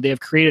 but they have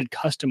created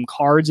custom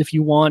cards if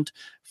you want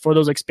for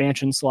those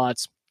expansion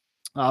slots.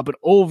 But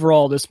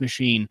overall, this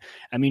machine,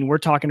 I mean, we're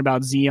talking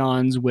about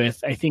Xeons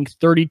with, I think,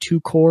 32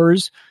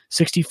 cores,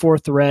 64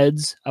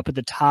 threads up at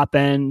the top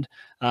end.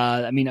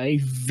 I mean, a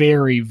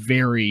very,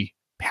 very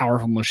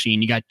powerful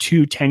machine. You got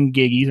 2 10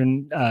 gig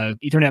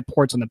Ethernet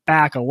ports on the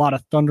back, a lot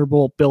of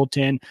Thunderbolt built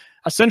in.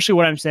 Essentially,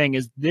 what I'm saying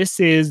is this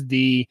is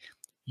the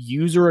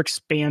user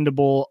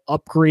expandable,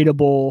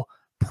 upgradable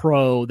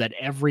Pro that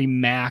every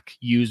Mac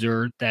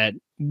user that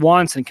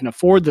wants and can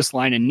afford this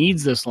line and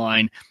needs this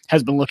line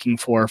has been looking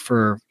for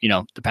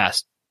the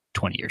past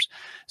 20 years.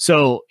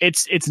 So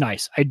it's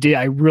nice.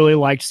 I really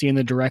liked seeing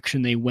the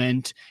direction they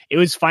went. It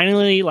was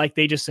finally like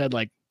they just said,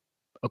 like,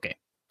 okay,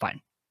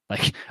 fine.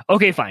 Like,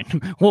 okay, fine.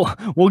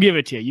 We'll give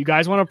it to you. You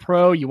guys want a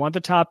Pro, you want the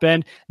top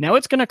end. Now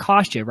it's going to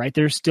cost you, right?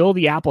 There's still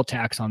the Apple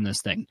tax on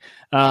this thing.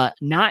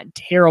 Not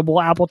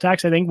terrible Apple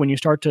tax, I think, when you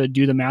start to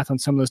do the math on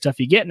some of the stuff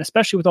you get, and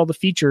especially with all the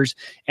features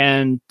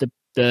and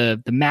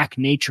the Mac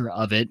nature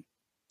of it.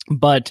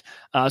 But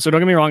so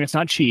don't get me wrong, it's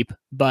not cheap,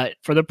 but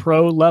for the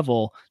Pro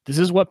level, this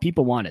is what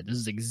people wanted. This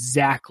is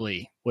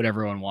exactly what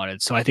everyone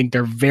wanted. So I think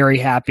they're very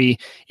happy.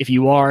 If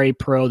you are a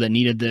Pro that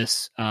needed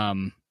this,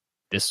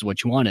 this is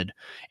what you wanted.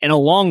 And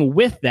along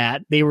with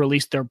that, they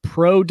released their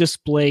Pro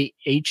Display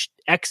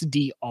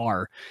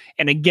XDR.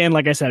 And again,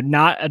 like I said,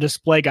 not a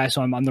display guy,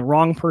 so I'm the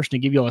wrong person to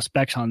give you all the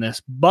specs on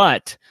this,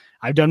 but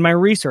I've done my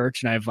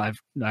research and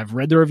I've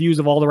read the reviews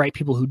of all the right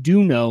people who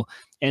do know,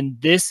 and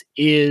this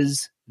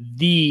is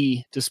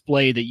the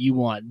display that you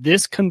want.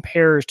 This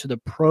compares to the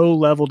Pro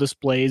level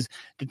displays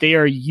that they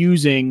are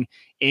using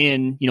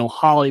in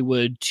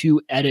Hollywood to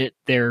edit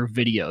their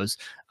videos.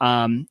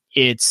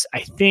 It's, I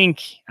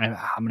think I'm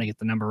going to get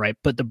the number right,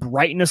 but the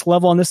brightness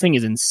level on this thing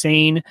is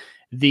insane.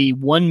 The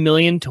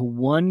 1,000,000 to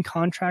 1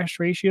 contrast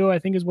ratio, I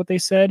think, is what they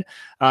said.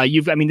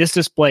 This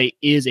display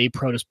is a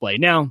Pro display.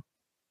 Now,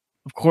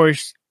 of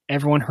course,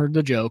 everyone heard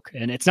the joke,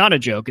 and it's not a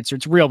joke.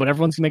 It's real, but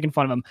everyone's making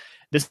fun of them.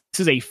 This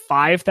is a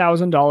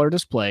 $5,000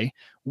 display,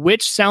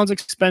 which sounds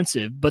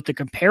expensive, but the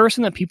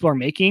comparison that people are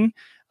making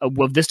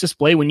of this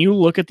display, when you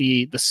look at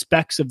the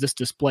specs of this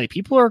display,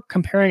 people are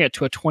comparing it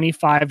to a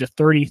 $25,000 to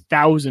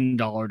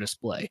 $30,000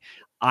 display.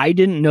 I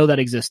didn't know that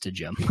existed,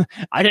 Jim.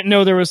 I didn't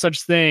know there was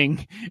such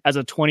thing as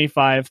a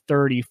 $25,000,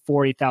 $30,000,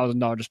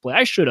 $40,000 display.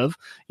 I should have.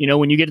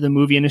 When you get to the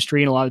movie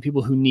industry and a lot of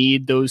people who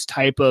need those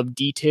type of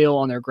detail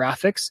on their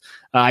graphics,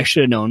 I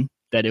should have known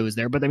that it was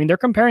there. But I mean, they're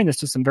comparing this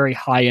to some very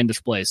high-end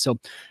displays. So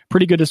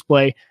pretty good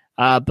display.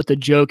 But the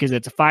joke is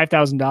it's a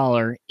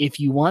 $5,000. If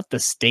you want the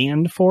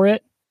stand for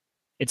it,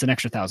 it's an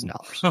extra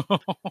 $1,000.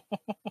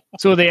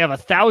 So they have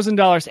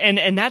 $1,000,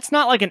 and that's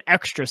not like an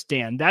extra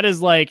stand. That is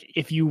like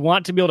if you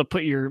want to be able to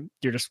put your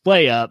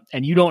display up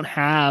and you don't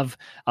have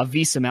a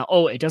Visa mount.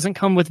 Oh, it doesn't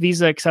come with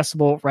Visa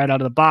accessible right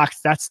out of the box.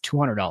 That's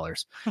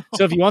 $200.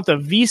 So if you want the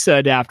Visa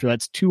adapter,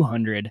 that's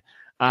 $200.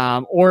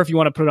 Or if you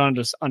want to put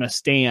it on a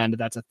stand,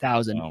 that's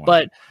 $1,000. Oh, wow.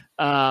 But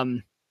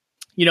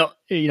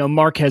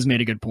Mark has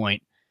made a good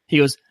point. He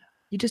goes,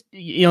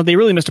 they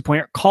really missed a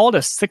point. Call it a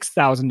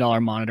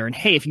 $6,000 monitor. And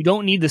hey, if you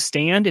don't need the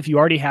stand, if you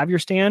already have your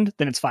stand,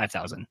 then it's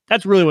 $5,000.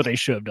 That's really what they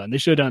should have done. They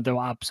should have done it the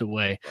opposite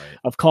way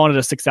of calling it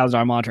a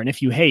 $6,000 monitor. And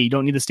if you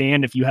don't need the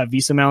stand, if you have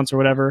Visa mounts or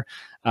whatever,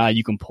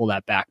 you can pull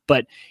that back.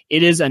 But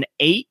it is an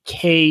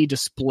 8K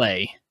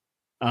display.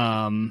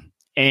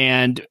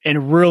 And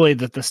really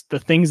the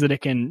things that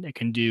it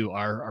can do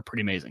are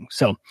pretty amazing.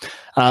 So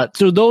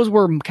those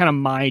were kind of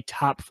my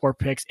top 4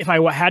 picks. If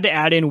I had to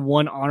add in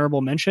one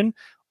honorable mention,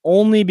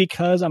 only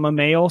because I'm a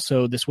male,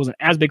 so this wasn't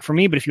as big for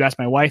me, but if you ask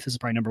my wife, this is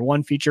probably number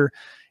 1 feature.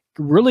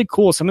 Really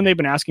cool. Something they've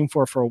been asking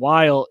for a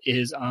while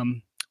is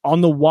on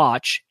the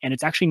watch, and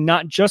it's actually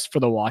not just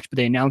for the watch, but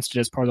they announced it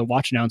as part of the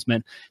watch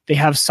announcement. They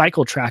have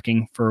cycle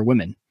tracking for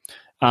women.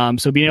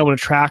 So being able to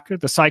track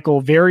the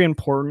cycle, very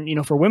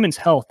important, for women's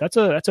health. That's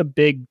a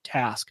big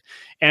task,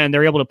 and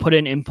they're able to put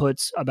in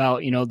inputs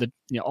about,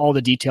 all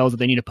the details that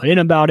they need to put in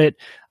about it.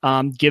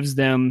 Gives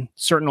them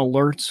certain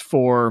alerts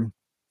for,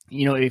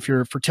 if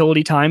your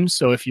fertility times.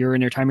 So if you're in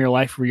your time of your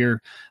life where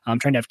you're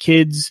trying to have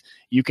kids,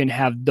 you can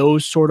have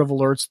those sort of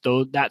alerts,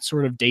 that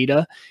sort of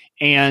data.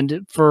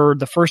 And for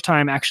the first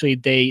time, actually,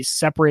 they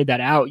separate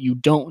that out. You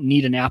don't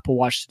need an Apple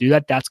Watch to do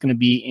that. That's going to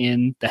be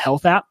in the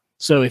Health app.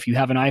 So if you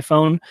have an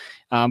iPhone,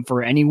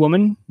 for any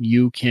woman,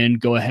 you can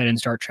go ahead and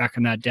start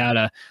tracking that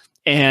data.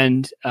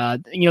 And,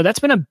 that's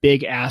been a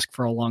big ask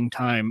for a long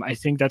time. I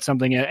think that's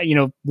something,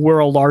 we're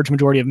a large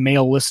majority of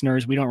male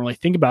listeners. We don't really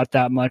think about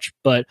that much,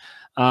 but,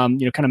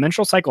 kind of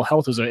menstrual cycle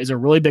health is a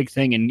really big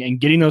thing. And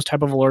getting those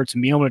type of alerts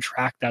and being able to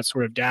track that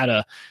sort of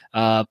data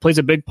plays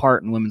a big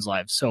part in women's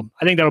lives. So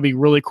I think that'll be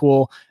really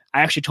cool. I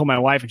actually told my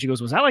wife, and she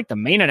goes, "Was that like the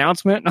main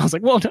announcement?" And I was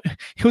like, "Well,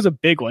 it was a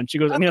big one." She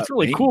goes, "That's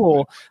really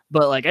cool,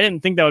 but like I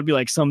didn't think that would be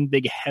like some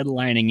big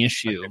headlining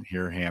issue." I can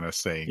hear Hannah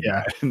saying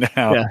that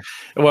now. Yeah.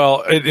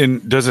 Well,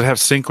 and does it have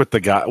sync with the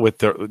guy with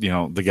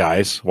the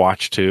guy's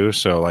watch too?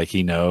 So like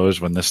he knows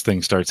when this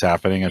thing starts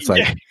happening. It's like,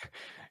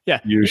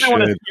 you should.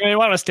 You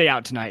want to stay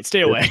out tonight.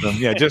 Stay away.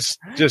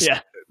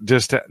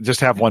 Just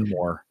have one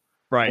more.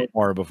 Right.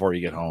 One more before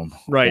you get home.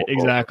 Right.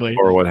 Exactly.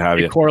 Or what have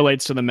you. It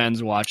correlates to the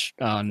men's watch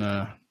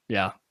on.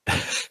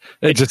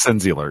 It just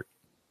sends the alert.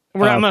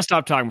 I'm gonna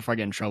stop talking before I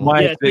get in trouble.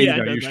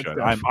 You should.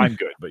 I'm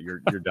good, but you're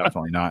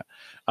definitely not.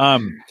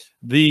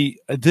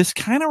 This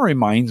kind of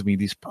reminds me,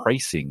 these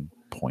pricing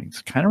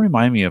points kind of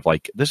remind me of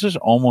like, this is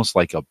almost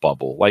like a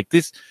bubble. Like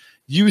this,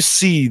 you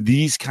see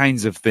these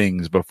kinds of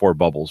things before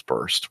bubbles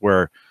burst,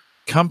 where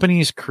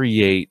companies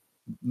create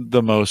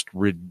the most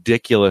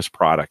ridiculous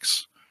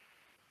products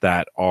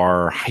that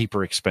are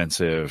hyper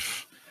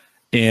expensive,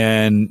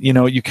 and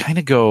you kind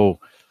of go,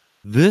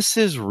 this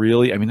is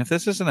really, if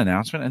this is an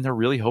announcement and they're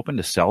really hoping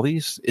to sell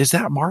these, is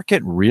that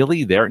market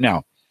really there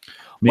now?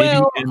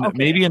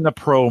 Maybe in the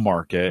pro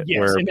market. Yes,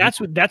 where and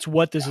that's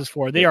what this is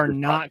for. They are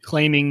not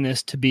claiming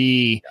this to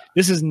be.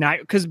 This is not,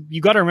 because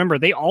you got to remember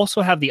they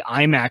also have the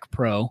iMac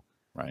Pro,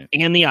 right,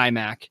 and the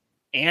iMac,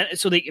 and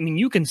so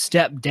you can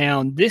step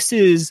down. This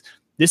is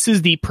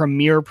the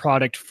premier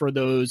product for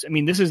those.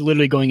 This is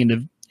literally going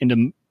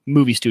into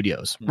movie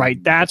studios, right?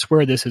 Mm-hmm. That's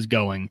where this is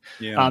going.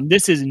 Yeah.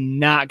 This is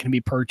not going to be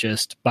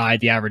purchased by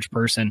the average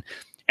person.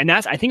 And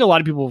that's, I think a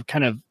lot of people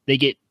kind of,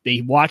 they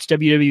watch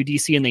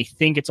WWDC and they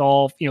think it's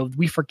all,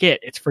 we forget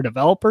it's for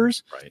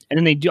developers. Right. And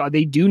then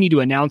they do need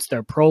to announce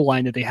their pro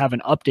line that they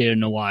haven't updated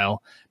in a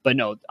while, but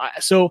no.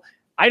 So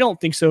I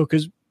don't think so.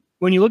 Cause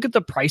when you look at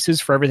the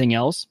prices for everything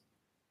else,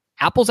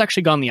 Apple's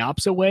actually gone the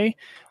opposite way.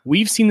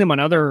 We've seen them in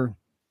other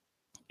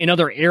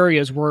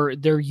areas where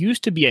there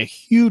used to be a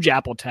huge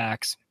Apple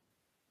tax.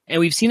 And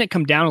we've seen it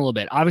come down a little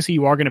bit. Obviously,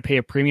 you are going to pay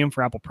a premium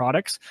for Apple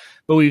products,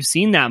 but we've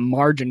seen that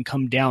margin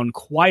come down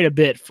quite a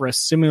bit for a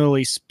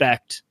similarly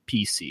spec'd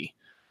PC.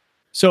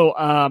 So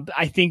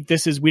I think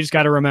we just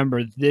got to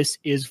remember, this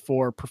is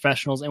for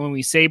professionals. And when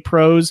we say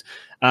pros,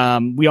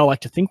 we all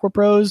like to think we're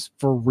pros.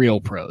 For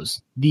real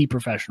pros, the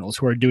professionals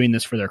who are doing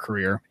this for their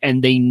career,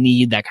 and they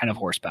need that kind of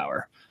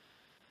horsepower.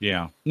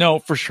 Yeah, no,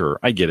 for sure.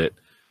 I get it.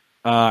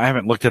 I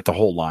haven't looked at the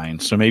whole line,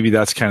 so maybe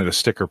that's kind of the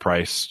sticker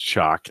price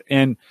shock.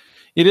 And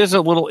it is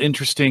a little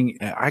interesting.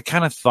 I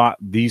kind of thought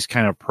these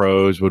kind of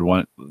pros would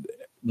want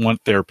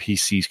their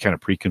PCs kind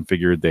of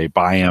pre-configured. They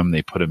buy them,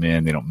 they put them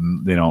in. They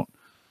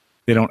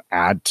don't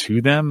add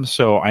to them.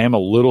 So I am a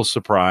little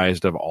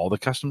surprised of all the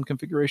custom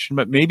configuration.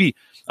 But maybe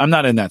I'm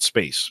not in that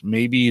space.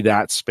 Maybe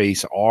that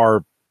space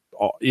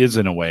is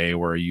in a way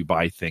where you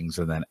buy things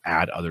and then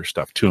add other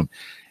stuff to them.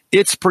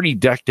 It's pretty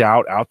decked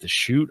out the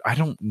chute. I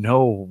don't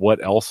know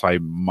what else I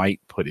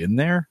might put in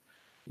there.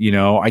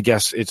 I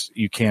guess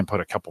you can put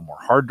a couple more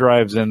hard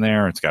drives in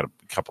there. It's got a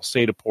couple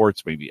SATA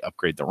ports, maybe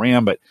upgrade the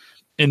RAM. But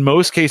in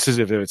most cases,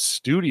 if it's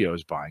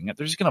studios buying it,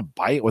 they're just going to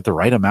buy it with the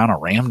right amount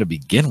of RAM to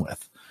begin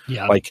with.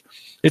 Yeah. Like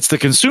it's the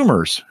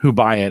consumers who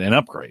buy it and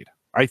upgrade,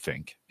 I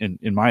think,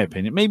 in my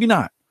opinion. Maybe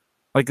not.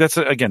 Like that's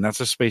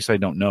a space I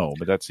don't know,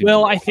 but that's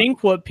Well, I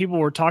think what people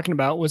were talking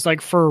about was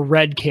like for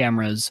Red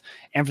cameras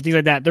and for things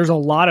like that. There's a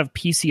lot of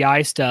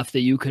PCI stuff that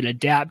you could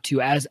adapt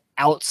to as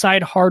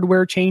outside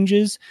hardware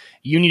changes.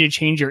 You need to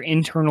change your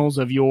internals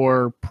of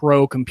your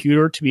pro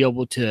computer to be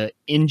able to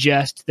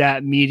ingest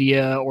that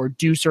media or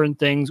do certain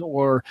things,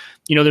 or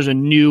there's a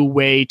new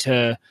way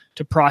to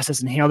process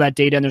and handle that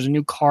data, and there's a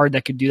new card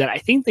that could do that. I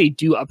think they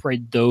do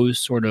upgrade those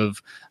sort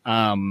of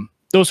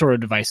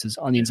devices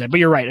on the inside. But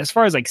you're right, as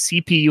far as like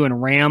CPU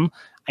and RAM,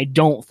 I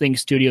don't think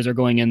studios are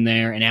going in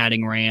there and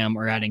adding RAM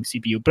or adding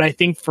CPU. But I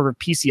think for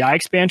PCI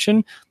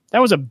expansion,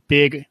 that was a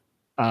big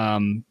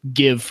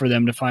give for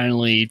them to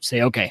finally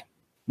say, okay,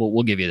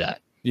 we'll give you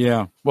that.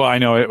 Yeah. Well, I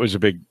know it was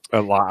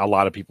a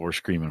lot of people were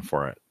screaming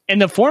for it.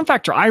 And the form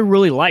factor I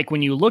really like.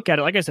 When you look at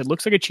it, like I said, it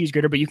looks like a cheese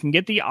grater, but you can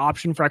get the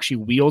option for actually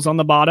wheels on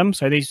the bottom.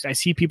 So I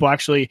see people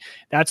actually,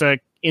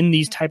 in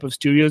these type of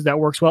studios that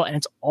works well. And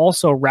it's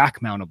also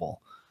rack mountable,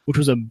 which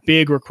was a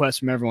big request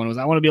from everyone.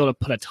 I want to be able to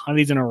put a ton of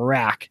these in a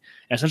rack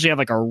and essentially have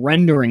like a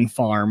rendering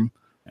farm,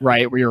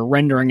 right? Where you're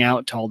rendering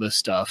out to all this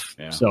stuff.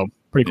 Yeah. So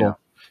pretty cool.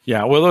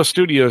 Yeah. Well, those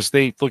studios,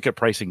 they look at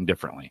pricing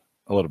differently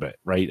a little bit,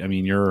 right? I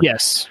mean, you're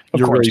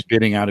really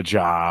bidding out a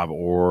job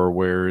or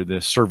where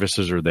the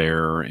services are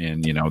there,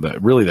 and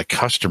the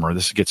customer,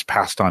 this gets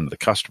passed on to the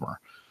customer.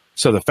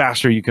 So the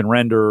faster you can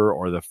render,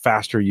 or the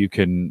faster you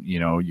can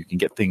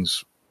get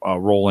things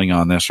rolling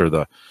on this, or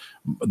the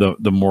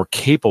more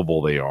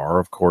capable they are,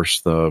 of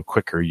course, the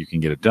quicker you can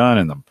get it done,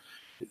 and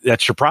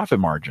that's your profit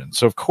margin.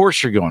 So of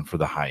course you're going for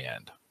the high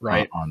end,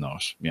 right, on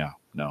those. Yeah,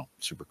 no,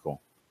 super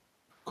cool.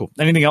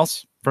 Anything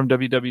else from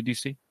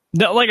WWDC?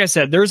 No, like I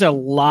said, there's a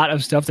lot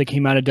of stuff that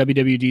came out of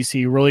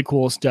WWDC, really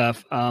cool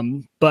stuff.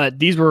 But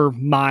these were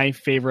my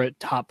favorite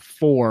top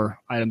 4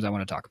 items I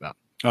want to talk about.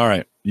 All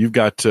right, you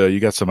got some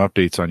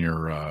updates on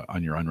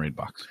your Unraid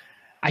box.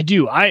 I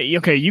do.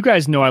 You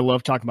guys know I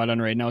love talking about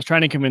Unraid, and I was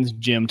trying to convince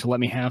Jim to let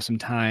me have some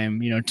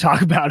time,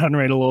 talk about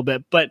Unraid a little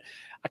bit. But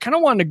I kind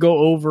of wanted to go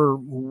over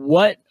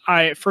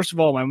first of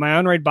all, my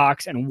Unraid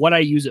box and what I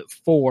use it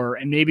for,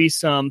 and maybe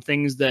some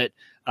things that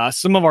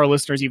some of our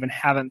listeners even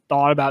haven't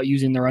thought about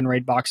using their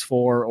Unraid box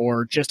for,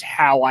 or just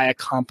how I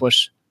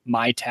accomplish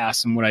my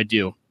tasks and what I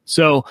do.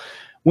 So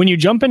when you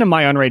jump into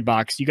my Unraid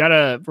box, you got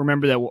to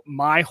remember that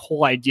my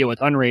whole idea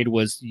with Unraid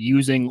was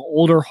using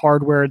older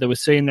hardware that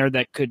was sitting there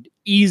that could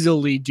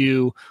easily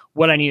do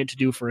what I needed to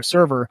do for a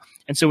server.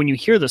 And so when you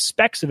hear the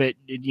specs of it,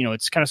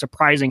 it's kind of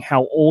surprising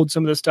how old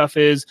some of this stuff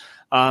is,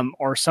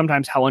 or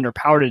sometimes how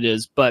underpowered it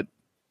is. But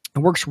it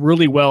works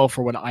really well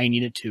for what I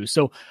need it to.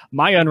 So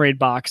my Unraid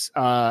box,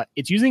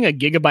 it's using a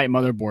Gigabyte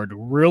motherboard,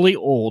 really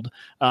old.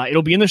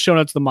 It'll be in the show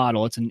notes, the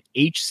model. It's an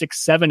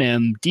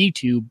H67M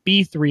D2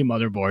 B3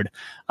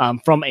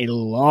 motherboard from a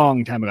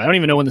long time ago. I don't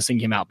even know when this thing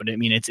came out, but I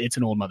mean, it's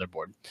an old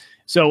motherboard.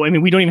 So, I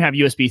mean, we don't even have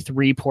USB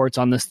 3 ports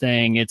on this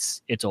thing.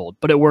 It's old,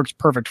 but it works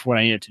perfect for what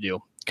I need it to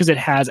do, because it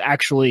has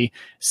actually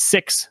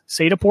 6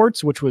 SATA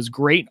ports, which was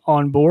great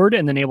on board,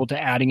 and then able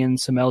to adding in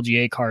some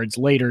LGA cards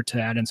later to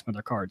add in some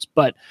other cards.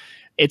 But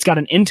it's got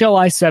an Intel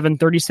i7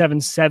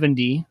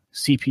 3770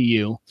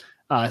 CPU,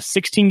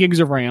 16 gigs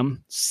of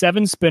RAM,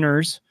 7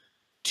 spinners,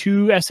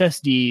 2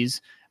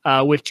 SSDs,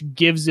 which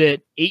gives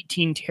it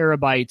 18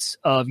 terabytes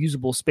of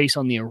usable space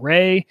on the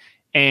array.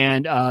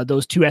 And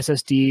those 2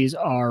 SSDs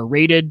are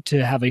rated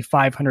to have a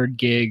 500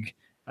 gig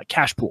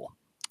cache pool.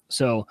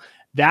 So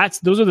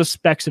those are the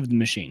specs of the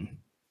machine.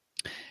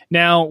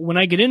 Now, when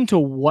I get into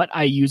what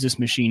I use this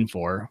machine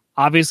for,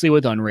 obviously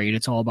with Unraid,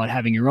 it's all about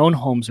having your own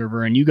home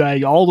server. And you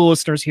guys, all the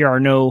listeners here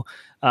are no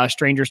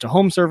strangers to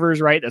home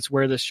servers, right? That's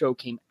where this show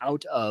came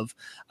out of.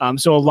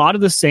 So a lot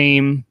of the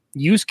same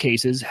use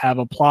cases have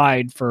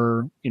applied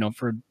for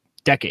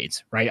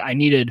decades, right? I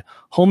needed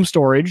home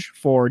storage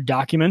for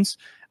documents.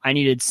 I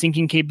needed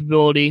syncing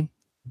capability,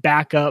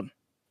 backup,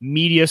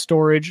 media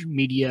storage,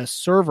 media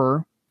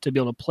server to be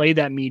able to play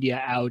that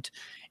media out.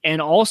 And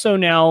also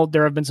now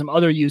there have been some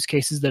other use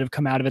cases that have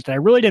come out of it that I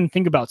really didn't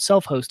think about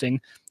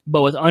self-hosting,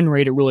 but with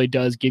Unraid, it really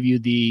does give you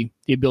the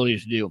ability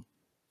to do.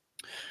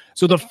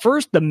 So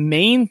the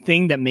main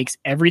thing that makes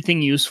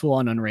everything useful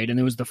on Unraid, and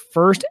it was the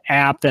first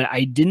app that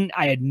I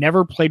had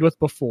never played with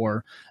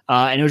before,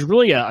 and it was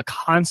really a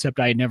concept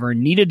I had never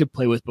needed to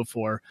play with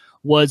before,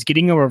 was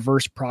getting a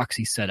reverse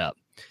proxy set up.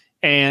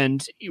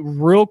 And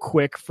real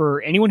quick,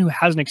 for anyone who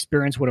hasn't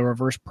experienced what a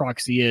reverse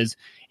proxy is,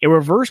 a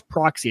reverse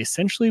proxy,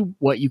 essentially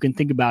what you can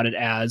think about it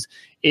as,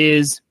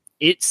 is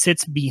it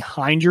sits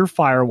behind your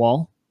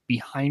firewall,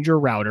 behind your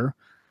router.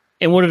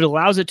 And what it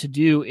allows it to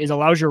do is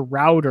allows your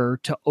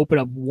router to open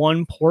up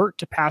one port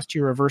to pass to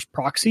your reverse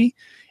proxy.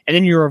 And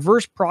then your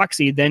reverse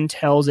proxy then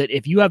tells it,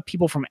 if you have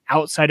people from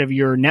outside of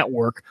your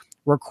network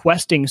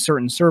requesting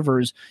certain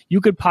servers,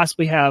 you could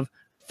possibly have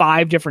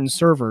 5 different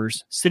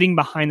servers sitting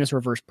behind this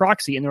reverse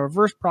proxy, and the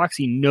reverse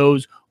proxy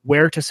knows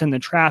where to send the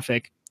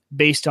traffic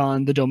based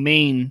on the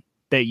domain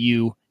that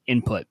you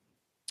input.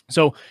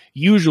 So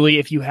usually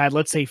if you had,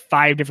 let's say,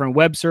 5 different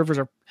web servers,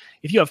 or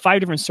if you have 5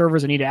 different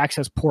servers that need to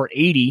access port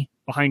 80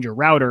 behind your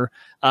router,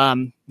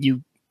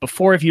 you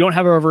before, if you don't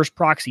have a reverse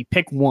proxy,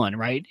 pick one,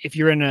 right? If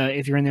you're in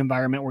the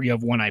environment where you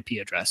have one IP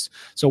address.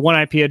 So one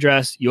IP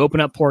address, you open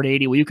up port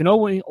 80. Well, you can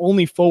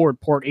only forward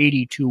port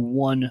 80 to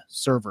one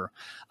server.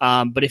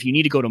 But if you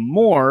need to go to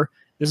more,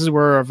 this is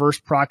where a reverse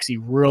proxy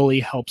really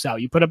helps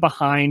out. You put it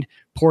behind,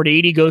 port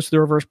 80 goes to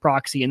the reverse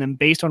proxy, and then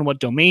based on what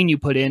domain you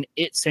put in,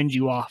 it sends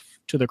you off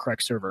to the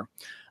correct server.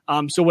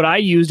 So what I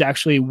used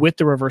actually with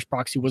the reverse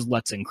proxy was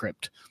Let's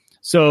Encrypt.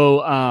 So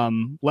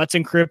Let's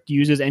Encrypt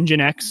uses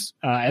Nginx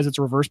as its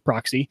reverse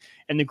proxy.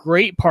 And the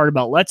great part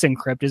about Let's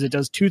Encrypt is it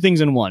does two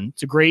things in one.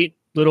 It's a great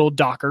little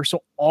Docker.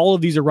 So all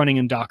of these are running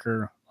in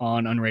Docker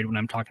on Unraid when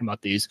I'm talking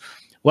about these.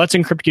 Let's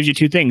Encrypt gives you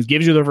two things.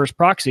 Gives you the reverse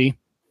proxy,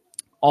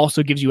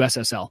 also gives you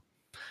SSL.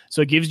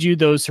 So it gives you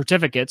those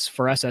certificates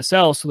for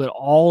SSL so that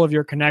all of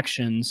your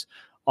connections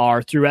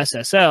are through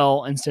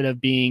SSL instead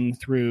of being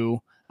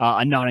through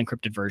a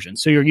non-encrypted version.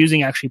 So you're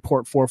using actually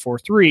port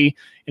 443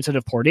 instead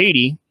of port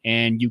 80,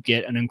 and you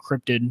get an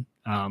encrypted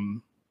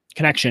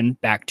connection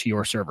back to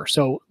your server.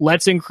 So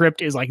Let's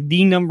Encrypt is like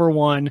the number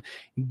one.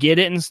 Get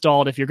it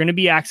installed. If you're going to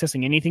be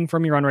accessing anything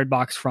from your Unraid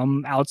box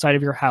from outside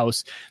of your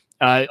house,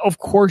 of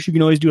course, you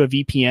can always do a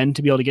VPN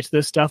to be able to get to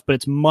this stuff, but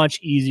it's much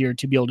easier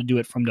to be able to do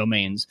it from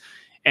domains.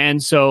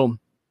 And so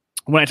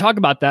when I talk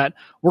about that,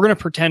 we're going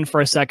to pretend for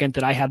a second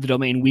that I have the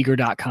domain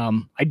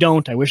Uyghur.com. I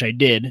don't. I wish I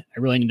did. I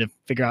really need to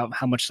figure out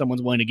how much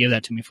someone's willing to give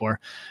that to me for.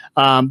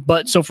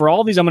 But so for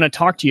all these I'm going to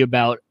talk to you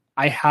about,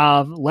 I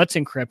have Let's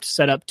Encrypt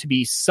set up to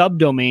be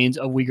subdomains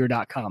of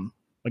Uyghur.com.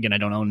 Again, I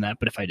don't own that,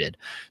 but if I did.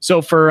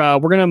 So for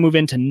we're going to move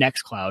into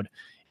Nextcloud.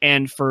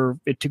 And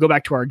to go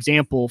back to our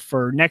example,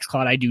 for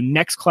Nextcloud, I do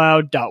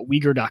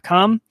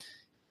nextcloud.uyghur.com.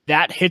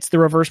 That hits the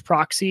reverse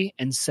proxy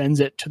and sends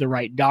it to the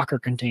right Docker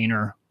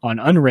container on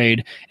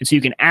Unraid. And so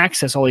you can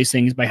access all these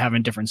things by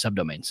having different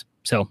subdomains.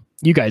 So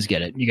you guys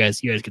get it. You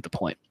guys get the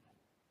point.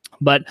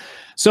 But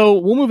so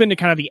we'll move into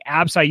kind of the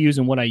apps I use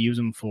and what I use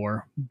them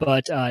for.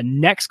 But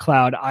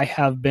Nextcloud, I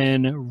have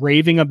been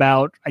raving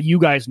about, you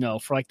guys know,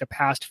 for like the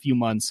past few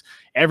months.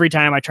 Every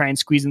time I try and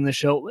squeeze in the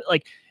show,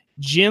 like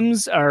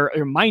Jim's or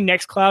my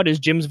Nextcloud is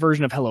Jim's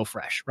version of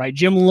HelloFresh, right?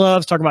 Jim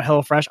loves talking about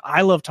HelloFresh.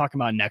 I love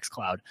talking about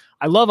Nextcloud.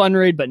 I love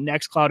Unraid, but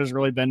Nextcloud has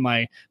really been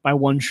my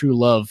one true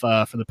love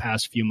for the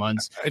past few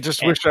months. I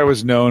just wish I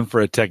was known for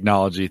a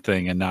technology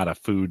thing and not a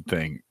food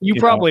thing. You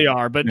probably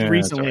are, but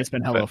recently it's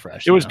been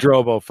HelloFresh. It was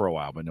Drobo for a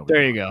while, but nobody.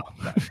 There you go.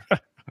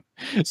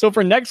 So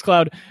for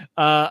Nextcloud,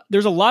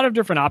 there's a lot of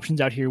different options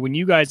out here. If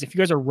you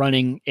guys are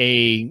running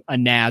a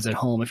NAS at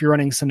home, if you're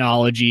running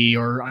Synology,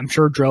 or I'm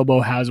sure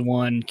Drobo has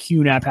one,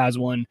 QNAP has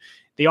one,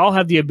 they all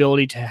have the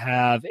ability to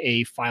have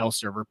a file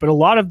server. But a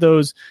lot of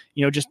those,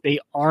 they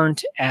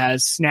aren't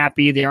as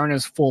snappy. They aren't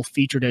as full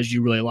featured as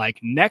you really like.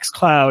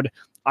 Nextcloud,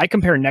 I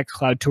compare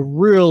Nextcloud to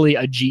really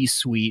a G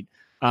Suite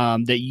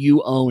that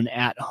you own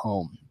at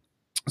home.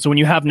 So when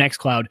you have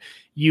Nextcloud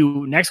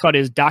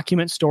is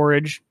document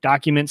storage,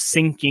 document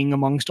syncing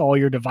amongst all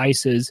your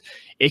devices.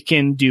 It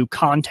can do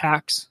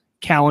contacts,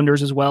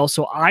 calendars as well.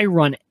 So I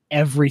run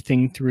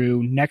everything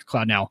through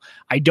Nextcloud now.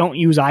 I don't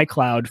use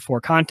iCloud for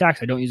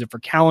contacts. I don't use it for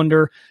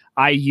calendar.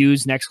 I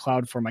use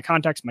Nextcloud for my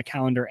contacts, my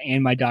calendar,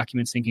 and my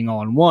document syncing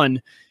all in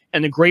one.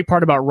 And the great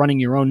part about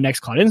running your own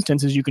Nextcloud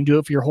instance is you can do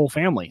it for your whole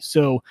family.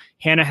 So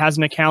Hannah has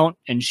an account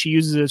and she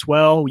uses it as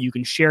well. You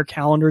can share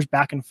calendars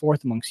back and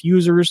forth amongst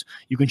users.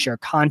 You can share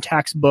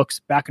contacts books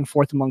back and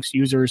forth amongst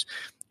users.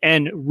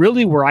 And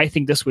really where I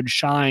think this would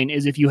shine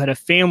is if you had a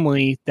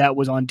family that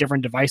was on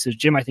different devices.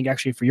 Jim, I think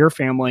actually for your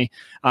family,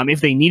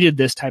 if they needed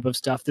this type of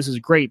stuff, this is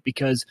great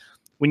because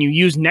when you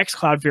use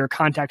Nextcloud for your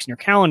contacts and your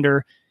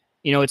calendar,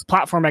 it's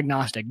platform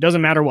agnostic.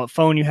 Doesn't matter what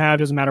phone you have.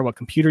 Doesn't matter what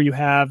computer you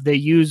have. They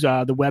use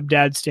the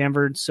WebDAV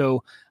standard.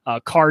 So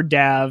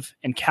CardDAV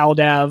and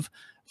CalDAV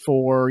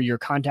for your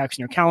contacts and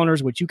your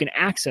calendars, which you can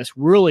access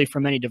really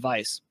from any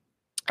device.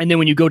 And then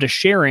when you go to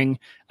sharing,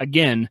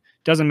 again,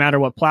 doesn't matter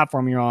what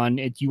platform you're on.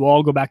 You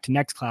all go back to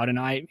Nextcloud. And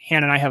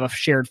Hannah and I have a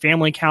shared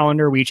family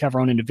calendar. We each have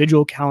our own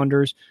individual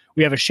calendars.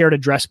 We have a shared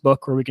address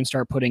book where we can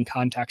start putting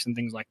contacts and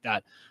things like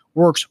that.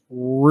 Works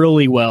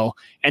really well.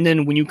 And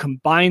then when you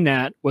combine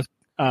that with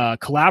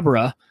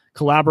Collabora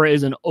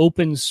is an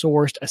open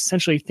sourced,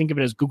 essentially think of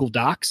it as Google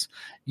Docs.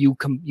 You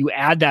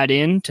add that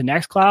in to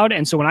Nextcloud.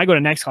 And so when I go to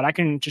Nextcloud, I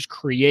can just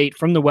create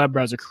from the web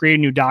browser, create a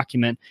new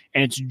document,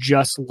 and it's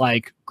just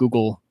like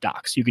Google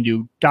Docs. You can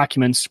do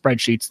documents,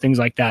 spreadsheets, things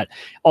like that,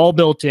 all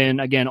built in,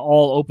 again,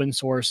 all open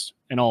source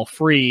and all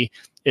free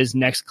is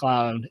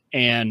Nextcloud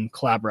and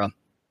Collabora.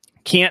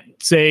 Can't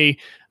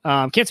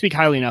speak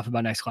highly enough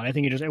about Nextcloud. I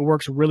think it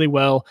works really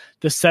well.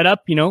 The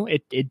setup,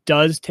 it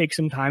does take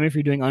some time if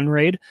you're doing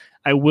Unraid.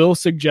 I will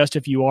suggest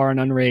if you are an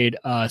Unraid,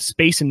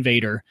 Space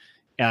Invader,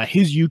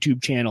 his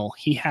YouTube channel,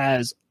 he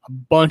has a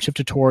bunch of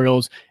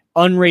tutorials.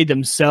 Unraid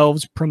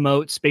themselves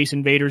promote Space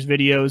Invaders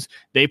videos.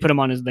 They put them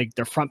on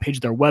their front page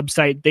of their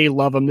website. They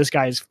love them. This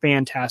guy is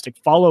fantastic.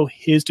 Follow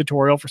his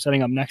tutorial for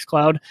setting up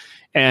Nextcloud,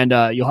 and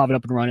you'll have it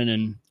up and running,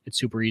 and it's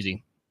super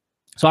easy.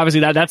 So obviously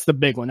that's the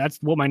big one. That's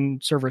what my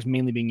server is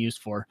mainly being used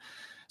for.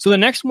 So the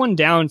next one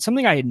down,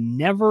 something I had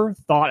never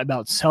thought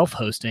about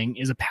self-hosting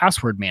is a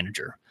password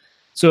manager.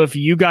 So if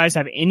you guys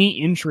have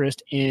any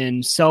interest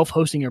in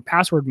self-hosting your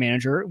password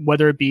manager,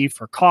 whether it be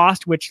for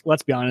cost, which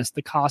let's be honest,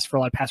 the cost for a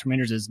lot of password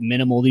managers is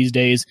minimal these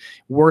days,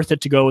 worth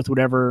it to go with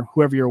whoever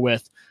you're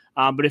with.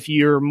 But if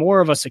you're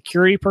more of a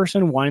security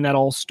person wanting that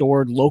all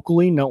stored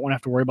locally, don't want to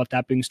have to worry about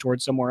that being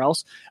stored somewhere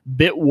else,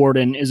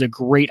 Bitwarden is a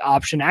great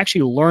option. I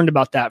actually learned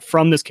about that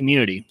from this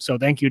community. So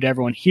thank you to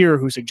everyone here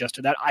who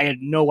suggested that. I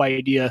had no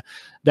idea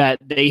that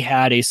they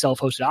had a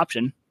self-hosted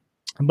option,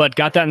 but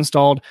got that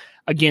installed.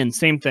 Again,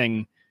 same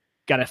thing.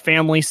 Got a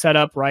family set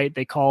up, right?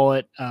 They call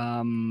it, I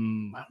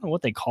don't know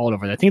what they call it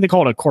over there. I think they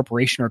call it a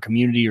corporation or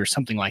community or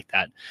something like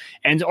that.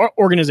 And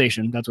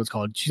organization, that's what it's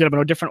called. You set up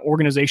a different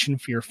organization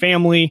for your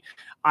family.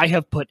 I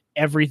have put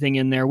everything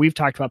in there. We've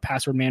talked about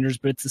password managers,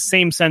 but it's the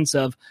same sense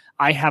of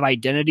I have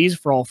identities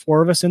for all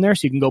 4 of us in there.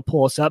 So you can go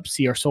pull us up,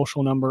 see our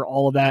social number,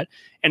 all of that.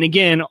 And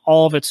again,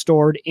 all of it's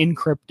stored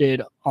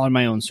encrypted on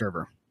my own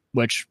server,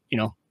 which, a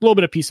little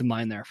bit of peace of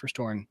mind there for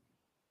storing.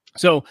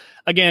 So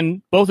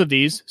again, both of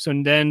these. So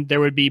then there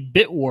would be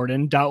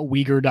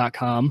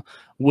bitwarden.uyghur.com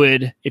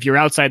would, if you're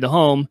outside the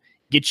home,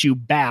 get you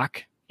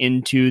back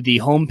into the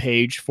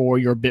homepage for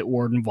your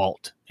Bitwarden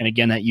vault. And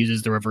again, that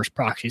uses the reverse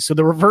proxy. So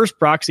the reverse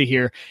proxy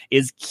here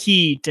is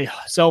key to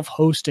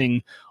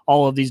self-hosting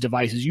all of these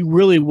devices. You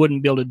really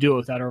wouldn't be able to do it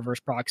without a reverse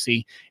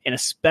proxy, and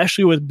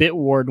especially with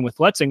Bitwarden with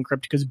Let's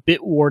Encrypt, because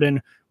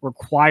Bitwarden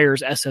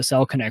requires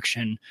SSL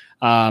connection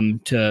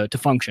to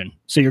function.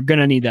 So you're going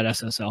to need that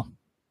SSL.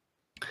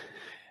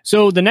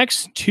 So the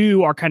next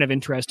two are kind of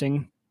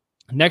interesting.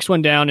 Next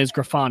one down is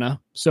Grafana.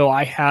 So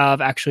I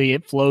have actually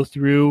it flow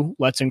through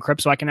Let's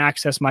Encrypt, so I can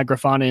access my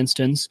Grafana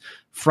instance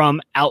from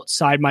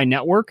outside my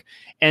network.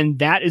 And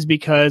that is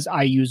because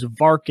I use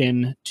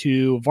Varkin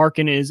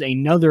Varkin is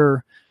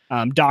another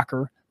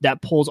Docker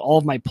that pulls all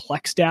of my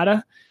Plex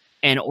data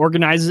and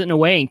organizes it in a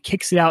way and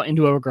kicks it out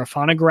into a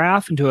Grafana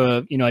graph,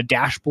 into a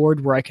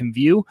dashboard where I can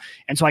view.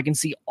 And so I can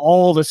see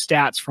all the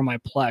stats from my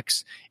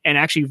Plex. And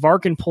actually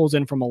Varkin pulls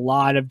in from a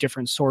lot of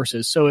different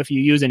sources. So if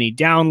you use any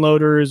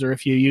downloaders or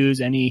if you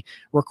use any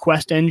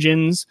request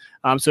engines,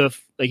 so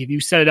if you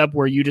set it up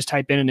where you just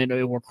type in and it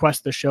will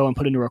request the show and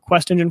put it into a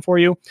request engine for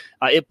you,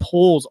 it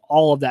pulls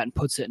all of that and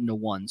puts it into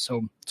one.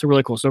 So it's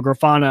really cool. So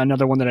Grafana,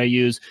 another one that I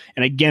use.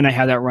 And again, I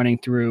have that running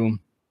through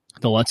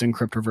the Let's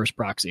Encrypt reverse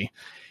proxy.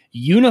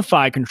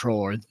 Unify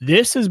controller.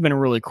 This has been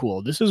really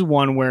cool. This is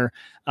one where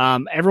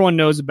everyone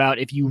knows about.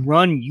 If you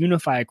run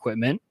Unify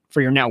equipment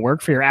for your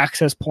network, for your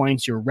access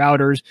points, your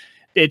routers,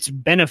 it's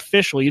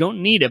beneficial. You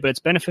don't need it, but it's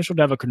beneficial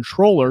to have a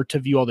controller to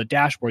view all the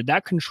dashboard.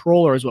 That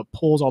controller is what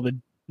pulls all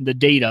the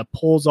data,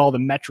 pulls all the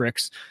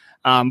metrics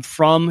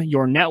from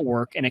your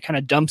network, and it kind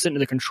of dumps it into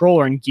the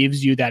controller and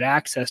gives you that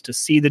access to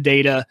see the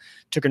data,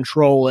 to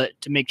control it,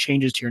 to make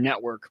changes to your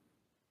network.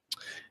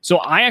 So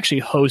I actually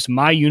host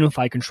my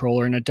Unify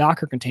controller in a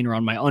Docker container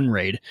on my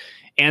Unraid.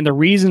 And the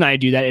reason I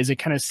do that is it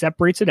kind of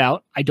separates it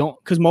out.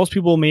 Because most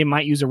people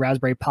might use a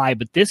Raspberry Pi,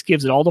 but this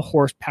gives it all the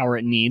horsepower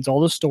it needs,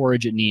 all the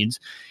storage it needs.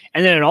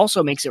 And then it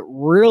also makes it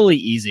really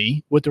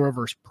easy with the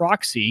reverse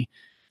proxy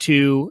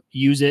to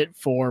use it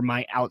for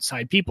my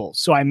outside people.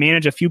 So I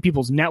manage a few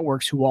people's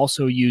networks who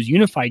also use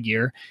Unify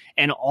gear,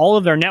 and all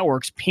of their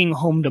networks ping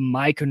home to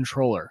my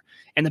controller.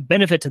 And the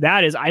benefit to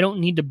that is I don't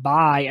need to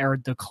buy, or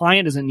the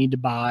client doesn't need to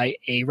buy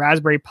a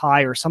Raspberry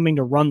Pi or something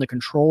to run the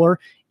controller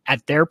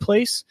at their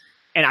place.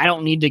 And I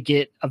don't need to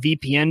get a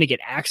VPN to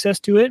get access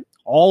to it.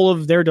 All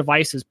of their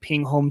devices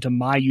ping home to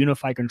my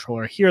Unify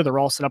controller here. They're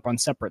all set up on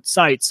separate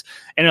sites.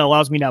 And it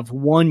allows me to have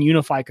one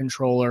Unify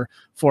controller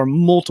for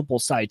multiple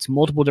sites,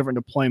 multiple different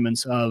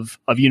deployments of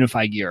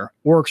Unify gear.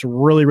 Works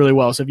really, really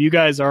well. So if you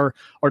guys are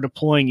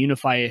deploying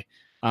Unify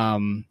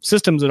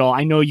systems at all,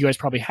 I know you guys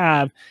probably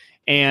have.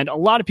 And a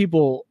lot of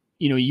people,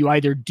 you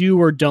either do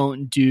or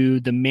don't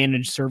do the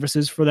managed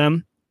services for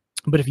them.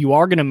 But if you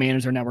are going to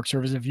manage their network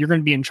service, if you're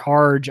going to be in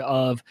charge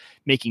of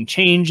making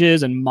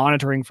changes and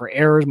monitoring for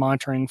errors,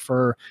 monitoring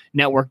for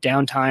network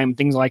downtime,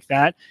 things like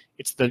that,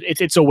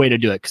 it's a way to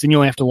do it, because then you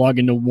only have to log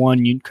into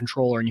one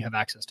controller and you have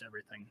access to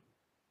everything.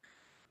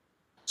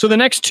 So the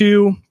next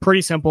two,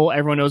 pretty simple.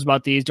 Everyone knows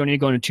about these. Don't need to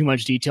go into too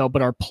much detail,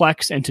 but are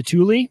Plex and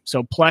Tatuli.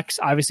 So Plex,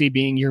 obviously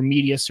being your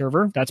media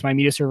server. That's my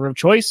media server of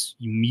choice.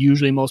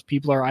 Usually most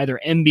people are either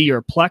MB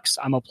or Plex.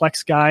 I'm a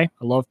Plex guy.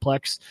 I love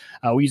Plex.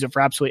 We use it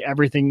for absolutely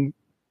everything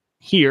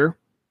here.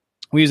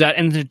 We use that.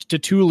 And the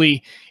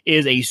Tatuli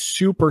is a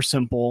super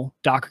simple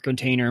Docker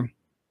container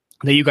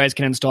that you guys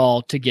can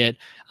install to get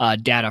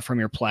data from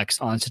your Plex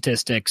on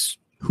statistics,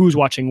 who's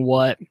watching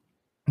what,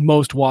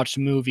 most watched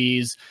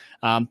movies,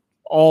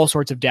 all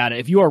sorts of data.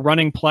 If you are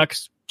running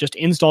Plex, just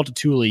install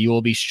Tatuli. You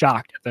will be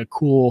shocked at the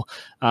cool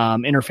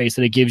interface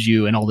that it gives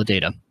you and all the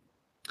data.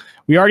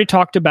 We already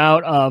talked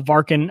about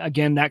Varkin.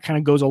 Again, that kind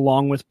of goes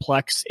along with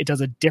Plex. It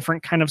does a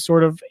different kind of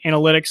sort of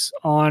analytics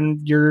on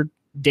your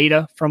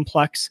data from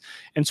Plex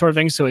and sort of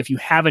things. So if you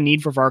have a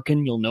need for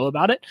Varkin, you'll know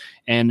about it,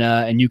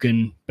 and you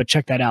can. But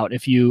check that out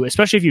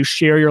especially if you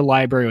share your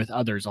library with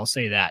others. I'll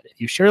say that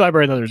if you share your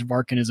library with others,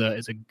 Varkin is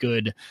a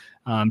good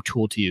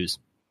tool to use.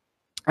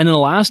 And then the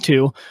last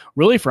two,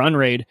 really for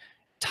Unraid,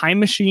 Time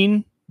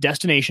Machine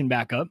destination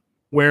backup,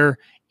 where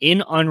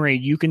in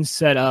Unraid, you can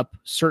set up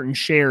certain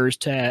shares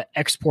to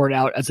export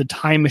out as a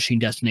time machine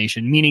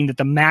destination, meaning that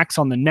the Macs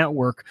on the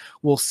network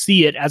will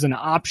see it as an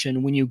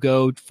option when you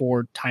go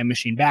for time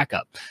machine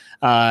backup.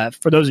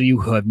 For those of you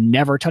who have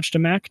never touched a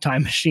Mac,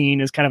 time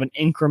machine is kind of an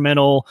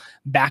incremental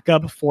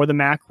backup for the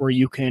Mac where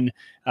you can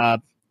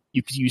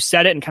you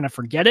set it and kind of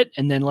forget it.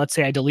 And then let's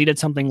say I deleted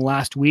something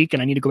last week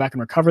and I need to go back and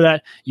recover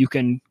that. You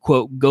can,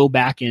 quote, go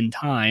back in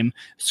time,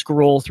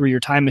 scroll through your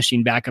time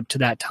machine back up to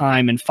that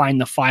time and find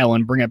the file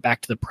and bring it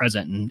back to the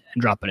present and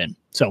drop it in.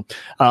 So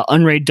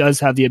Unraid does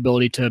have the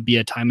ability to be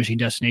a time machine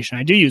destination.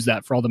 I do use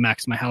that for all the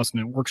Macs in my house,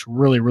 and it works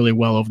really, really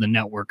well over the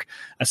network,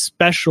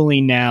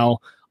 especially now.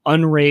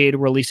 Unraid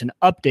released an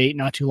update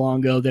not too long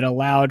ago that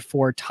allowed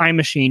for time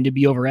machine to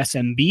be over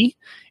SMB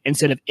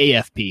instead of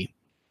AFP.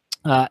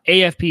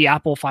 AFP,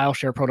 Apple File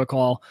Share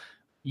Protocol,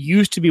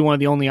 used to be one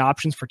of the only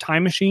options for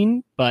Time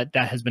Machine, but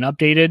that has been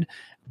updated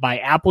by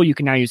Apple. You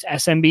can now use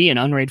SMB, and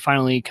Unraid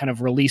finally kind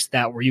of released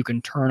that where you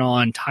can turn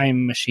on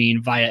Time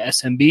Machine via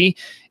SMB,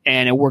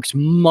 and it works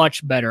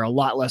much better, a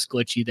lot less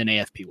glitchy than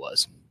AFP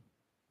was.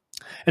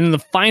 And then the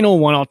final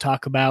one I'll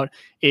talk about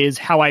is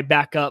how I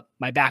back up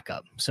my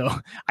backup. So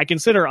I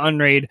consider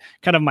Unraid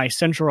kind of my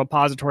central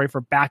repository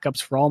for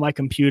backups for all my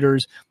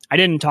computers. I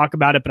didn't talk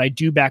about it, but I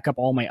do back up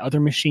all my other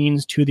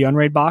machines to the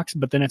Unraid box.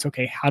 But then it's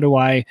okay, how do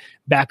I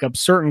back up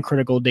certain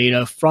critical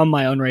data from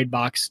my Unraid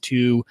box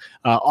to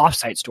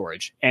offsite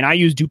storage? And I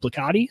use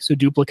Duplicati. So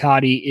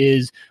Duplicati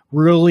is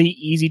really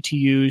easy to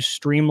use,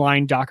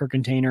 streamlined Docker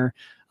container.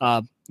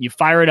 You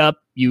fire it up,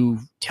 you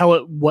tell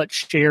it what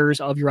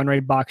shares of your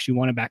Unraid box you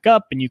want to back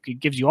up, and it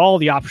gives you all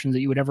the options that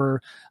you would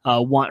ever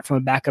want from a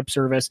backup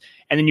service.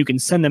 And then you can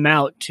send them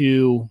out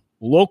to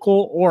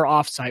local or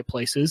offsite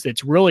places.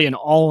 It's really an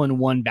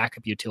all-in-one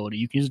backup utility.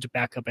 You can use it to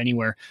back up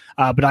anywhere,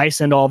 but I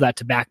send all of that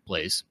to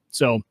Backblaze.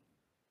 So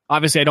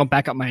obviously, I don't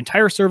back up my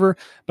entire server,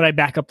 but I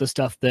back up the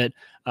stuff that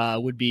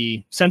would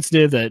be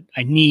sensitive that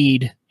I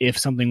need if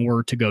something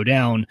were to go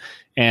down,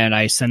 and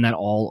I send that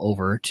all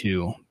over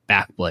to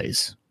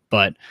Backblaze.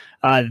 But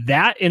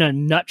that in a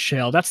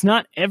nutshell, that's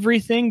not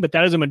everything, but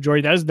that is a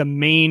majority. That is the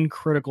main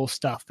critical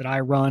stuff that I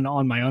run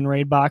on my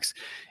Unraid box.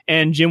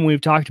 And Jim,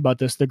 we've talked about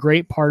this. The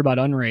great part about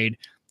Unraid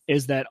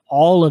is that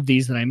all of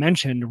these that I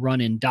mentioned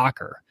run in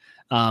Docker,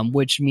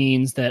 which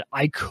means that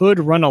I could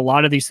run a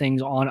lot of these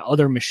things on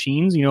other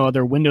machines,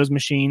 other Windows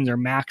machines or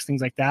Macs,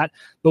 things like that.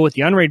 But with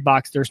the Unraid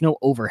box, there's no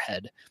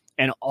overhead.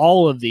 And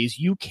all of these,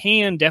 you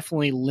can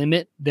definitely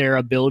limit their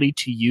ability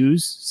to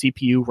use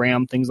CPU,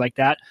 RAM, things like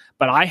that.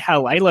 But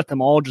I let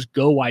them all just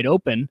go wide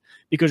open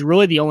because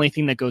really the only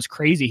thing that goes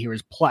crazy here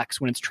is Plex.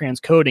 When it's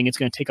transcoding, it's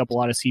going to take up a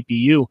lot of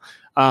CPU.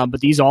 But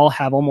these all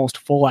have almost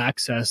full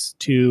access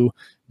to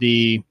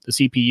the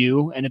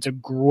CPU, and it's a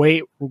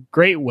great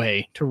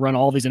way to run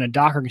all these in a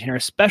Docker container,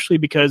 especially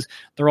because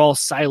they're all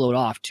siloed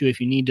off too.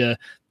 If you need to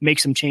make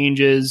some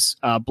changes,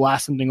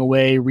 blast something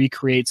away,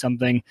 recreate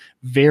something,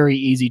 very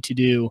easy to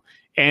do.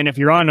 And if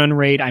you're on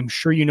Unraid, I'm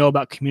sure you know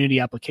about community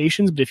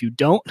applications, but if you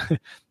don't,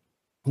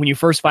 when you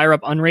first fire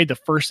up Unraid, the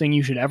first thing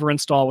you should ever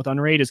install with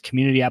Unraid is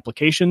community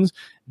applications.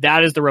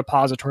 That is the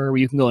repository where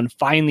you can go and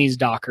find these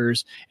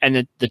Dockers,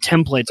 and the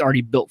template's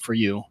already built for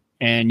you.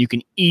 And you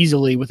can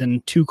easily,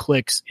 within 2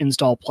 clicks,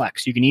 install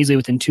Plex. You can easily,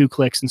 within 2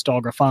 clicks,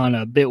 install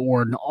Grafana,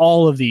 Bitwarden.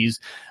 All of these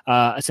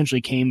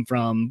essentially came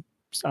from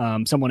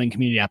someone in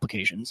community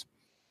applications.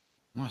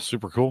 Oh,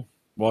 super cool.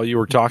 While you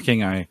were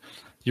talking,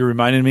 you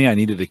reminded me I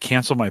needed to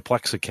cancel my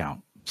Plex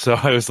account. So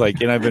I was like,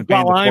 and I've been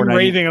paying While I'm $4.90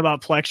 raving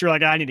about Plex, you're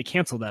like, I need to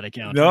cancel that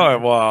account. No,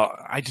 well,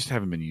 I just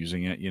haven't been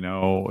using it.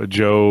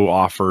 Joe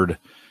offered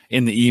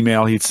in the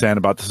email he'd sent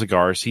about the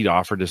cigars, he'd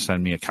offered to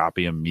send me a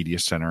copy of Media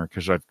Center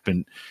because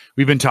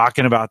we've been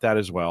talking about that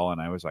as well. And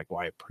I was like,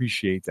 well, I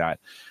appreciate that.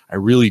 I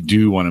really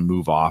do want to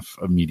move off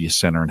of Media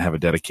Center and have a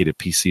dedicated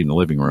PC in the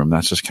living room.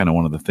 That's just kind of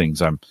one of the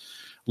things I'm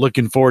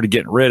looking forward to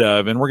getting rid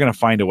of. And we're going to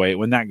find a way.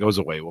 When that goes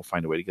away, we'll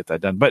find a way to get that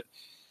done. But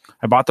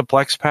I bought the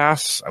Plex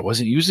Pass. I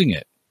wasn't using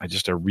it. I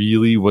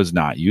really was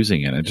not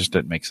using it. It just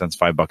didn't make sense.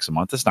 $5 a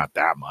month. It's not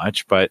that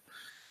much, but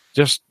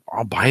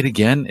I'll buy it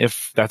again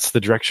if that's the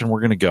direction we're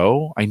going to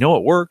go. I know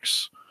it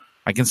works.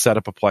 I can set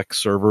up a Plex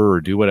server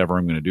or do whatever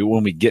I'm going to do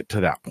when we get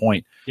to that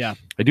point. Yeah.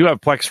 I do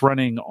have Plex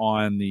running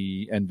on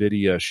the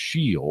NVIDIA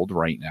Shield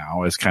right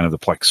now as kind of the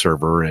Plex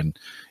server, and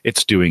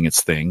it's doing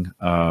its thing.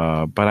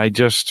 But I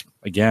don't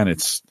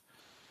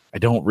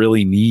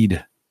really need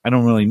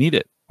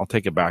it. I'll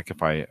take it back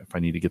if I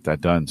need to get that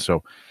done.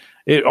 So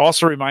it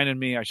also reminded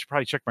me I should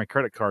probably check my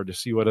credit card to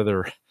see what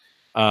other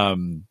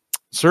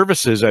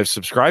services I've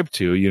subscribed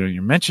to.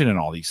 You're mentioning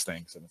all these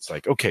things, and it's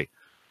like, okay,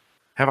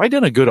 have I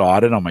done a good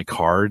audit on my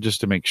card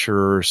just to make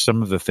sure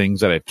some of the things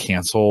that I've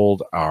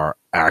canceled are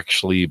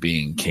actually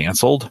being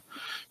canceled?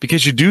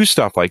 Because you do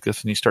stuff like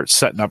this and you start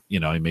setting up,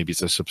 maybe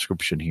it's a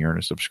subscription here and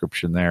a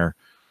subscription there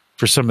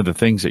for some of the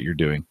things that you're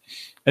doing.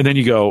 And then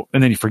you go,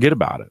 and then you forget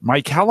about it.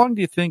 Mike, how long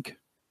do you think,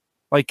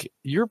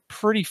 you're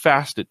pretty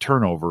fast at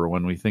turnover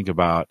when we think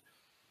about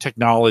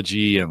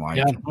technology and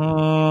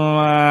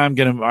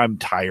I'm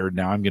tired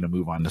now. I'm going to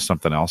move on to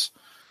something else.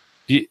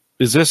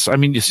 Is this, I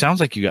mean, it sounds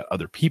like you got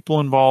other people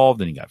involved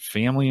and you got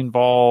family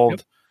involved.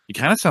 Yep. It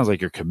kind of sounds like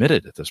you're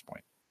committed at this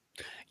point.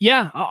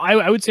 Yeah,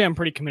 I would say I'm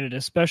pretty committed,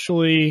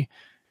 especially,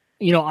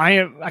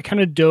 I kind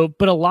of dope,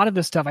 but a lot of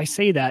this stuff, I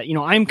say that,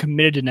 I'm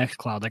committed to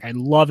Nextcloud. Like, I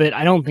love it.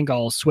 I don't think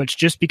I'll switch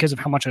just because of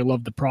how much I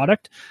love the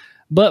product.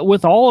 But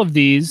with all of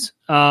these,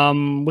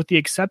 with the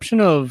exception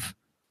of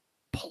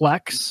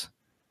Plex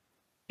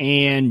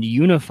and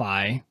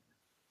Unify,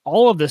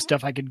 all of this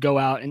stuff I could go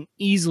out and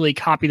easily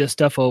copy this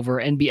stuff over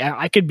and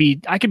I could be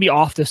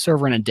off the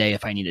server in a day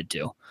if I needed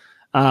to.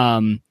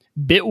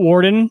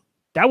 Bitwarden,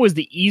 that was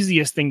the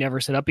easiest thing to ever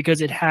set up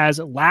because it has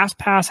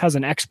LastPass has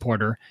an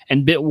exporter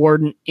and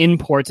Bitwarden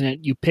imports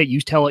and you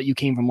tell it you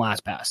came from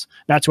LastPass.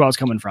 That's where I was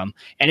coming from.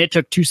 And it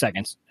took 2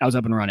 seconds. I was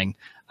up and running.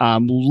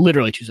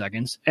 Literally 2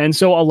 seconds. And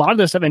so a lot of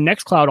this stuff in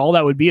Nextcloud, all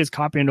that would be is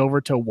copying it over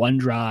to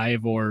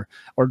OneDrive or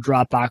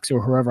Dropbox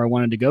or whoever I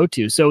wanted to go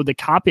to. So the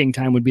copying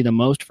time would be the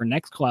most for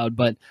Nextcloud.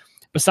 But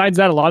besides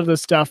that, a lot of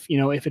this stuff,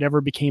 if it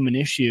ever became an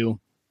issue,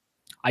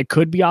 I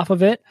could be off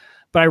of it.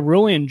 But I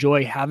really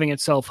enjoy having it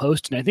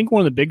self-hosted. And I think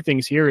one of the big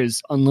things here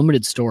is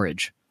unlimited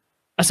storage.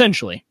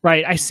 Essentially,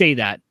 right? I say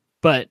that,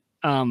 but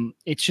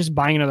it's just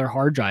buying another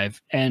hard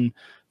drive. And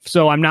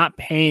so I'm not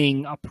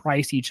paying a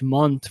price each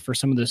month for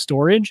some of the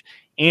storage.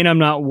 And I'm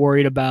not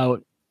worried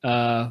about, okay,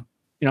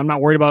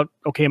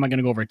 am I going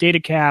to go over a data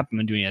cap? I'm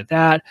going to do any of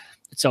that.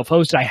 It's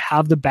self-hosted. I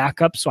have the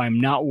backup, so I'm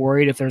not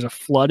worried if there's a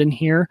flood in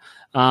here.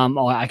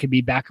 I could be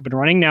back up and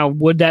running. Now,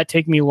 would that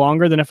take me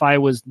longer than if I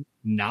was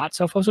not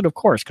self-hosted? Of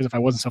course, because if I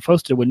wasn't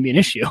self-hosted, it wouldn't be an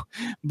issue.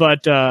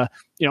 But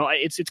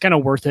it's kind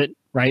of worth it,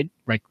 right?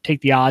 Right.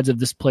 Take the odds of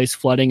this place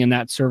flooding and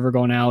that server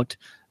going out.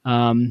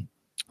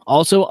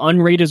 Also,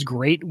 Unraid is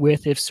great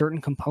with if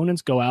certain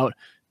components go out,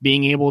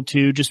 being able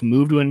to just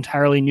move to an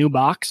entirely new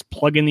box,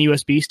 plug in the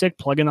USB stick,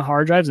 plug in the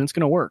hard drives, and it's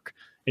going to work.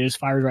 It just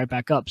fires right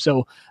back up.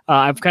 So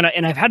I've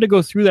had to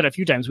go through that a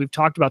few times. We've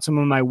talked about some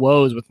of my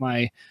woes with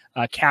my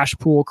cache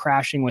pool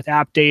crashing with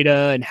app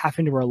data and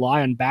having to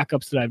rely on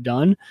backups that I've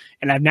done.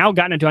 And I've now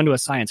gotten it down to a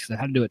science because I've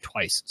had to do it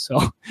twice. So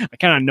I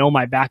kind of know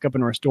my backup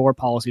and restore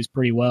policies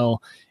pretty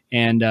well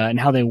and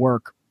how they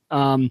work.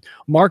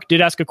 Mark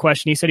did ask a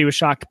question. He said he was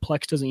shocked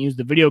Plex doesn't use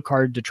the video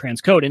card to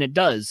transcode, and it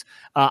does.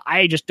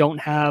 I just don't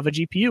have a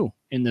GPU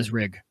in this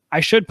rig. I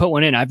should put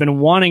one in. I've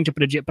been wanting to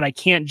put but I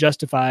can't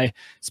justify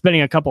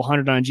spending a couple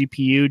 $100 on a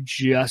GPU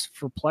just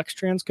for Plex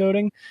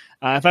transcoding.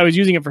 If I was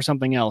using it for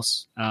something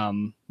else,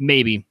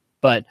 maybe.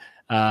 But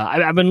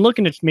I've been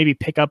looking to maybe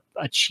pick up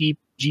a cheap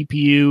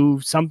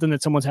GPU, something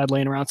that someone's had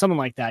laying around, something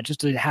like that, just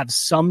to have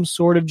some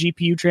sort of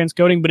GPU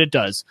transcoding, but it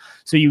does.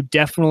 So you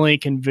definitely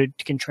can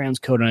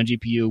transcode on a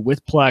GPU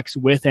with Plex,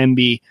 with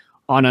MB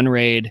on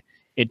Unraid.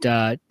 It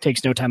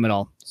takes no time at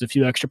all. There's a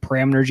few extra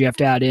parameters you have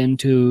to add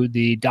into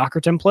the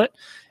Docker template,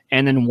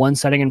 and then one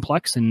setting in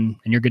Plex, and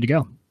you're good to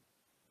go.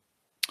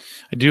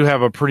 I do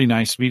have a pretty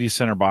nice media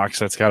center box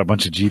that's got a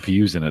bunch of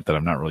GPUs in it that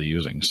I'm not really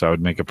using, so I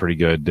would make a pretty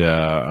good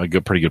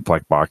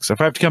Plex box. If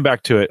I have to come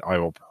back to it, I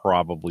will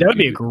probably. That would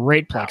be a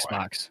great Plex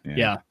box.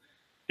 Yeah.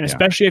 And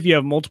especially if you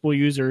have multiple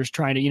users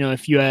trying to,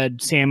 if you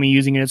had Sammy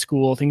using it at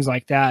school, things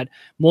like that,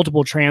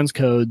 multiple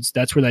transcodes,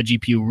 that's where that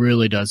GPU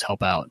really does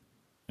help out.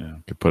 Yeah,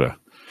 could put a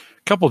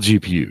couple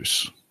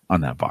GPUs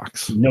on that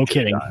box. No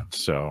kidding.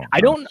 So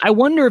I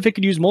wonder if it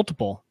could use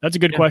multiple. That's a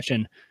good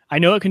question. I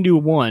know it can do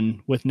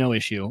one with no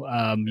issue.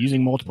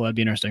 Using multiple, that'd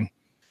be interesting.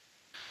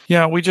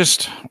 Yeah,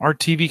 our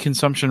TV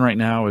consumption right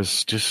now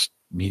is just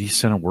Media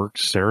Center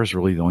works. Sarah's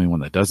really the only one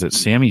that does it.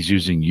 Sammy's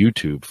using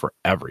YouTube for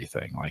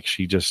everything. Like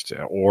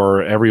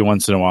or every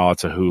once in a while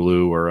it's a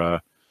Hulu or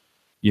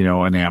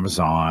an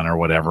Amazon or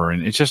whatever.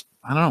 And it's just,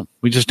 I don't know.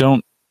 We just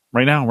don't,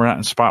 right now we're not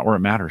in a spot where it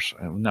matters.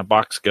 When that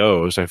box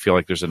goes, I feel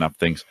like there's enough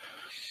things.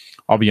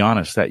 I'll be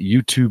honest, that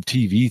YouTube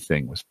TV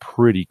thing was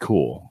pretty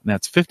cool. And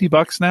that's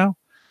 $50 now.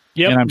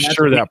 Yep, and I'm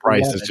sure that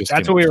price is just.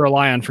 That's what we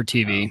rely on for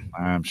TV.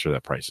 I'm sure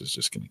that price is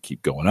just going to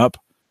keep going up.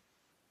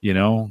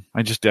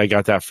 I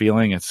got that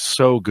feeling. It's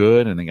so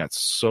good, and they got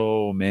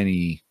so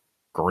many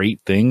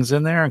great things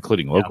in there,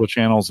 including local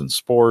channels and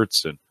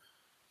sports. And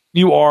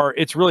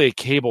it's really a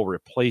cable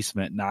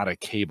replacement, not a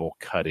cable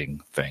cutting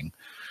thing.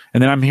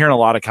 And then I'm hearing a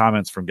lot of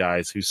comments from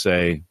guys who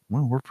say,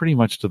 well, we're pretty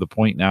much to the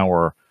point now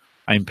where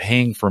I'm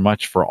paying for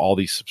much for all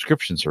these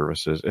subscription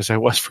services as I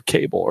was for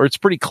cable, or it's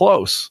pretty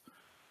close,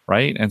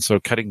 right? And so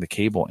cutting the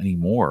cable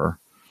anymore,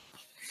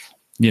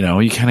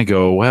 you kind of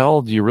go,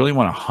 well, do you really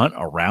want to hunt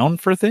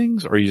around for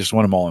things, or you just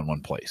want them all in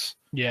one place?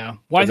 Yeah.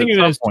 Well, I think at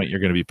some point you're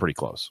going to be pretty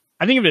close.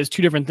 I think of it as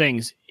two different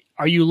things.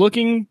 Are you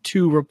looking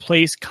to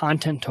replace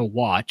content to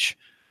watch,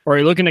 or are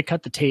you looking to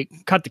cut the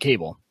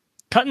cable?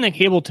 Cutting the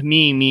cable to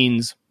me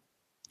means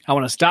I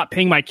want to stop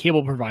paying my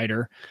cable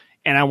provider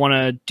and I want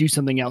to do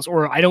something else,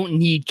 or I don't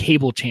need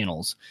cable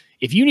channels.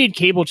 If you need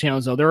cable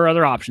channels, though, there are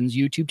other options.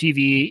 YouTube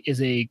TV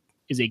is a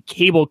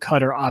cable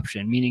cutter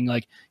option, meaning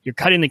like you're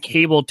cutting the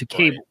cable to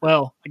cable. Right.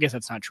 Well, I guess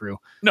that's not true.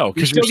 No,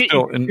 because you're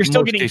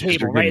still getting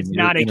cable, right? It's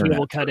not a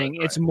cable cutting.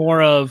 Right. It's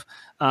more of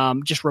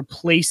just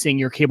replacing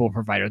your cable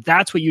provider.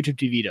 That's what YouTube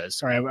TV does.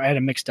 Sorry, I had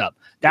it mixed up.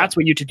 That's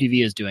what YouTube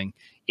TV is doing.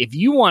 If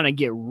you want to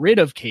get rid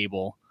of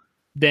cable,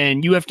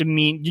 then you have to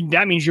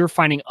that means you're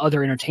finding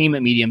other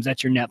entertainment mediums.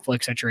 That's your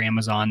Netflix, that's your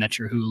Amazon, that's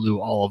your Hulu,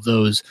 all of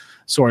those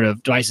sort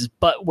of devices.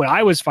 But what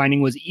I was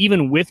finding was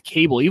even with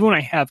cable, even when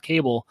I have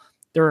cable,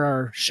 there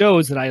are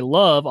shows that I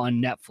love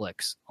on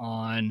Netflix,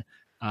 on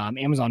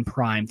Amazon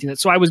Prime.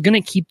 So I was going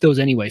to keep those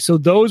anyway. So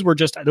those were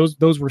just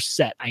those were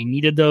set. I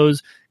needed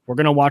those. We're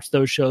going to watch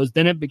those shows.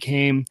 Then it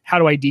became, how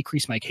do I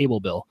decrease my cable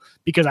bill?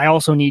 Because I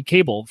also need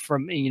cable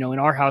from, in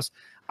our house.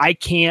 I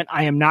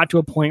am not to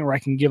a point where I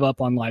can give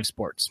up on live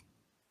sports.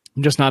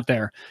 I'm just not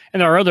there.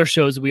 And there are other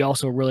shows that we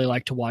also really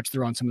like to watch.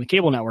 They're on some of the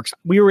cable networks.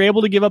 We were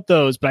able to give up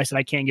those, but I said,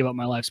 I can't give up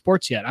my live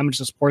sports yet. I'm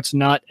just a sports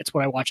nut. It's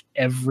what I watch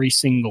every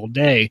single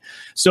day.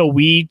 So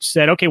we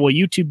said, okay, well,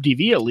 YouTube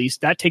TV, at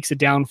least that takes it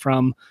down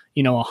from,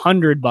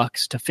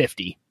 $100 to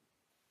 50.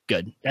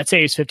 Good. That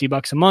saves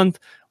 $50 a month.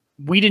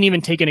 We didn't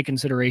even take into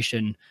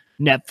consideration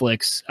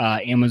Netflix,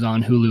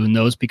 Amazon, Hulu, and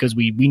those, because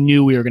we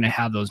knew we were going to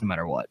have those no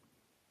matter what.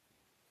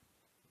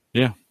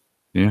 Yeah.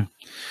 Yeah.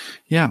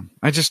 Yeah.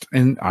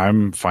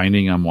 I'm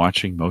finding I'm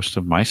watching most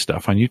of my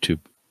stuff on YouTube,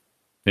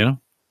 Yep.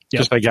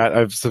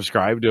 I've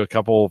subscribed to a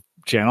couple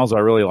channels I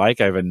really like.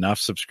 I have enough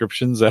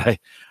subscriptions that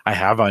I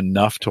have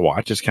enough to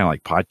watch. It's kind of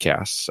like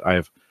podcasts.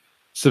 I've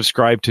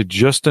subscribed to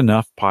just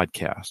enough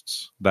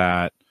podcasts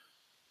that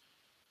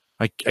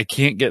I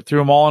can't get through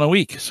them all in a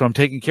week. So I'm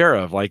taken care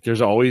of. Like,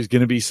 there's always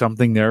going to be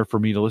something there for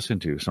me to listen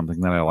to,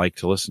 something that I like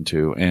to listen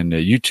to. And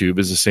YouTube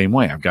is the same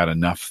way. I've got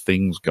enough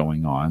things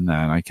going on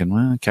that I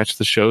can catch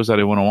the shows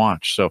that I want to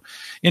watch. So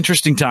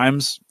interesting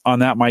times on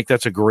that, Mike.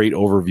 That's a great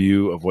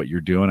overview of what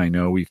you're doing. I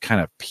know we've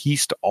kind of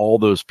pieced all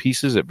those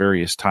pieces at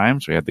various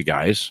times. We had the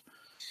guys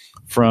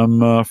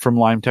from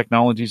Lime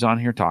Technologies on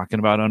here talking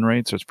about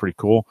Unraid. So it's pretty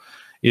cool.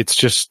 It's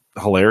just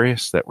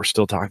hilarious that we're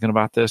still talking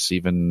about this,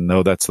 even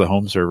though that's the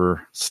home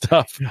server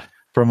stuff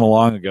from a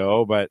long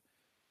ago, but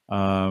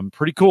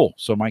pretty cool.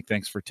 So Mike,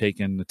 thanks for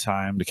taking the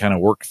time to kind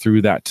of work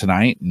through that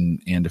tonight.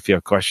 And if you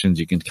have questions,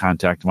 you can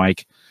contact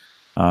Mike.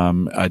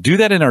 Do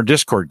that in our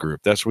Discord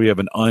group. That's where we have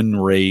an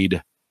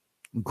Unraid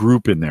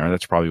group in there.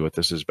 That's probably what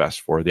this is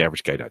best for,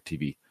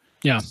 theaverageguy.tv.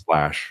 Yeah.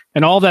 /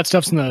 And all of that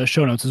stuff's in the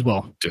show notes as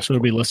well. Discord. So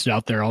it'll be listed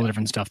out there, all the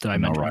different stuff that I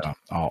mentioned. Right.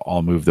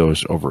 I'll move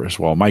those over as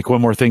well. Mike,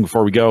 one more thing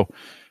before we go.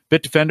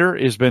 Bitdefender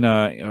has been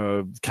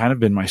kind of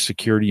been my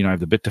security. I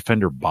have the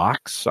Bitdefender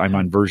box. I'm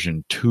on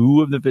version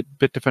 2 of the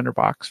Bitdefender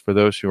box for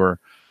those who are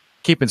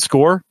keeping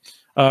score.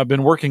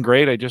 Been working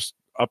great. I just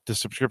upped the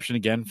subscription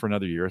again for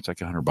another year. It's like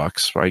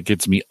 $100. Right? It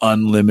gets me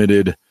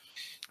unlimited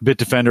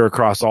Bitdefender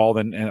across all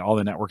the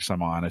networks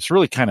I'm on. It's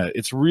really kind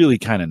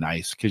of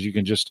nice because you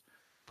can just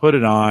put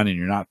it on and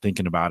you're not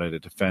thinking about it.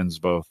 It defends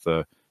both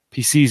the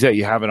PCs that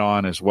you have it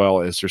on, as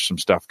well as there's some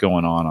stuff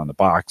going on the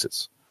box.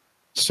 It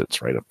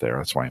sits right up there.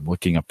 That's why I'm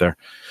looking up there.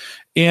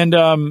 And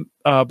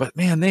but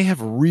man, they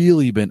have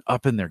really been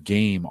upping their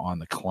game on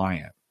the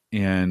client.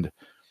 And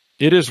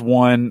it is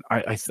one,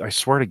 I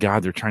swear to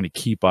God, they're trying to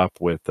keep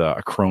up with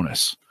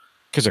Acronis,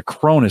 because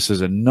Acronis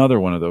is another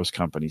one of those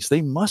companies.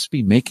 They must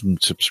be making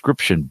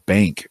subscription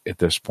bank at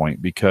this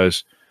point,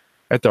 because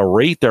at the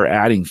rate they're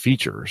adding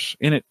features,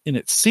 and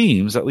it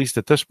seems, at least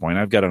at this point,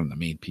 I've got it on the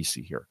main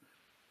PC here.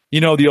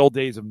 The old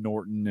days of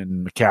Norton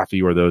and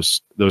McAfee, where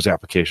those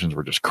applications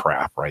were just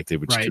crap, right? They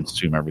would just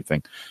consume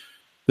everything.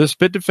 This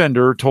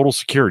Bitdefender Total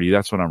Security,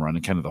 that's what I'm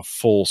running, kind of the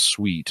full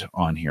suite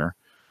on here.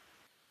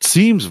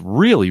 Seems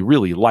really,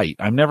 really light.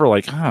 I'm never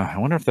like, I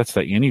wonder if that's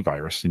the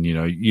antivirus.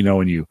 And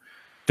when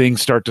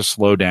things start to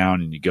slow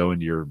down and you go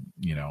into your,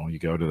 you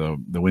go to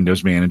the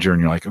Windows Manager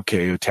and you're like,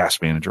 okay,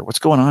 Task Manager, what's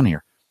going on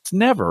here? It's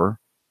never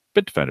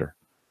Bitdefender.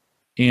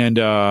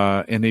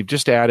 And they've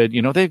just added,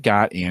 they've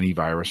got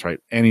antivirus, right?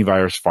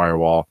 Antivirus,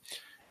 firewall,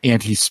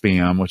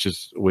 anti-spam, which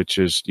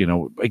is,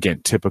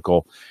 again,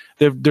 typical.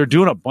 They're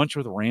doing a bunch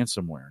with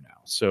ransomware now.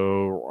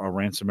 So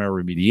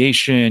ransomware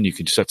remediation, you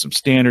can set some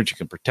standards, you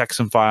can protect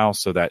some files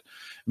so that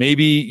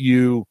maybe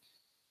you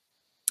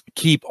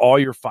keep all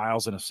your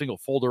files in a single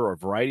folder or a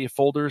variety of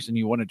folders, and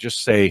you want to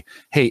just say,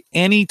 hey,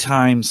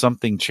 anytime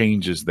something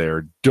changes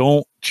there,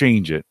 don't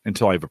change it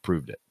until I've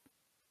approved it,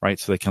 right?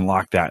 So they can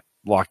lock that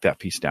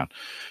piece down.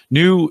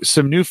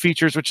 Some new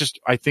features, which is,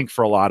 I think,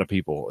 for a lot of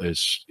people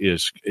is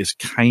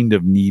kind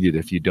of needed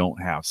if you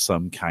don't have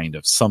some kind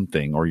of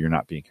something, or you're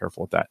not being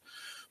careful with that.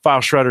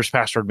 File shredders,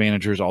 password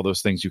managers, all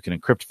those things. You can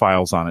encrypt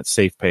files on it.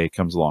 SafePay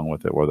comes along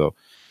with it, where they'll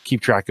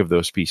keep track of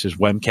those pieces.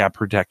 Webcam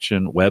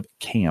protection,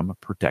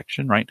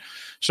 right?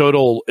 So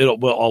it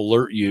will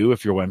alert you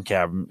if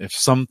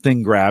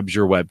something grabs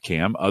your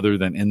webcam, other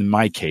than, in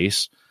my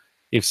case,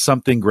 if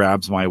something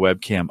grabs my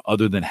webcam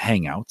other than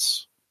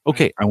Hangouts.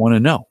 Okay, I want to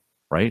know,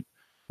 right?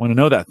 I want to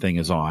know that thing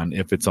is on,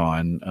 if it's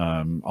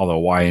on. Although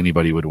why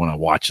anybody would want to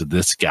watch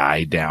this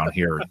guy down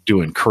here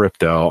doing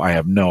crypto, I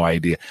have no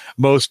idea.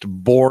 Most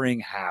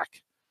boring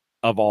hack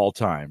of all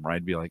time, right?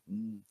 I'd be like,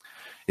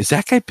 is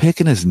that guy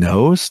picking his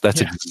nose? That's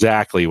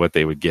exactly what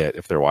they would get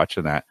if they're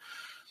watching that.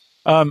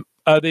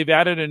 They've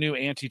added a new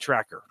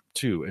anti-tracker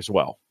too, as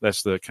well.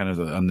 That's the kind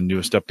of on the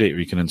newest update, where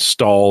you can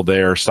install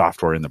their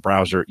software in the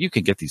browser. You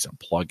can get these on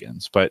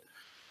plugins, but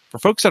for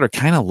folks that are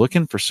kind of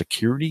looking for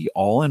security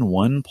all in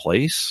one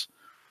place,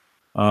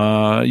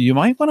 you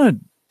might want to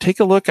take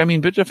a look. I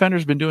mean,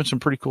 Bitdefender's been doing some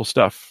pretty cool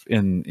stuff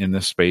in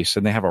this space,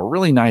 and they have a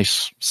really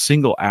nice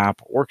single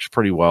app, works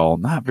pretty well,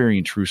 not very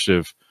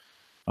intrusive.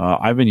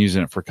 I've been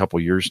using it for a couple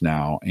years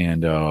now,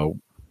 and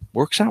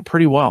works out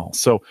pretty well.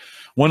 So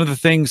one of the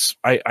things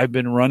I've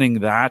been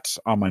running that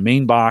on my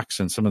main box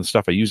and some of the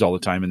stuff I use all the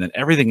time, and then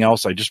everything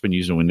else I've just been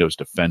using Windows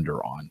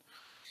Defender on.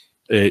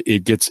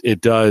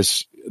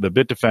 The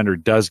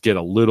Bitdefender does get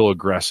a little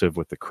aggressive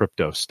with the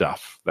crypto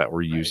stuff that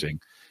we're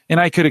using, and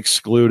I could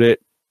exclude it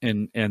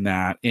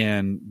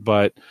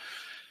but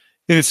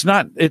it's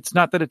not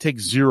that it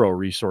takes zero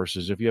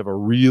resources. If you have a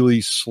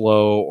really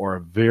slow or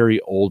a very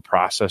old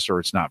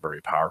processor, it's not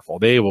very powerful.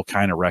 They will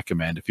kind of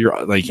recommend, if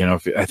you're like,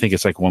 if I think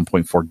it's like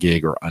 1.4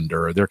 gig or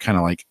under, they're kind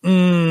of like,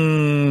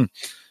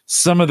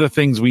 some of the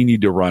things we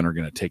need to run are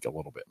going to take a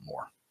little bit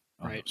more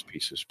on those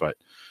pieces. But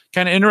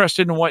kind of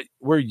interested in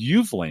where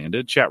you've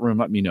landed. Chat room,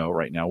 let me know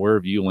right now. Where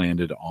have you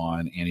landed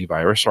on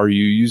antivirus? Are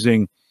you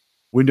using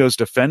Windows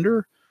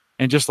Defender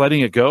and just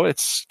letting it go?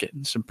 It's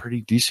getting some pretty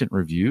decent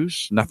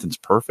reviews. Nothing's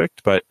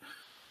perfect, but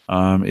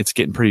it's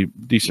getting pretty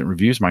decent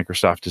reviews.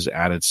 Microsoft has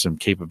added some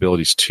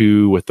capabilities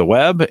too with the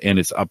web, and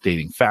it's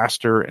updating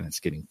faster and it's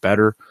getting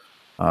better.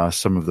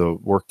 Some of the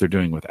work they're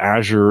doing with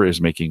Azure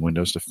is making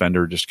Windows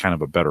Defender just kind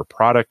of a better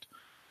product.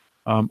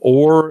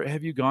 Or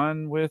have you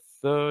gone with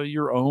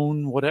your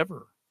own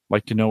whatever?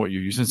 Like to know what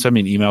you're using. Send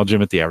me an email,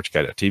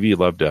 jim@theaverageguy.tv.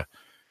 Love to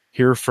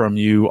hear from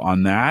you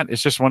on that.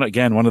 It's just one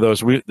of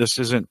those. This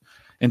isn't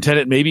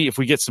intended. Maybe if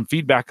we get some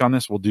feedback on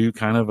this, we'll do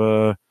kind of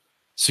a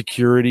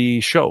security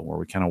show where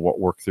we kind of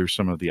work through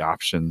some of the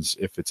options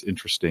if it's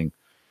interesting.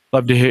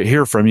 Love to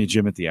hear from you,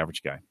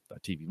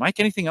 jim@theaverageguy.tv. Mike,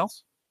 anything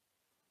else?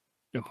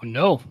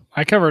 No,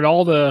 I covered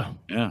all the.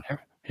 Yeah.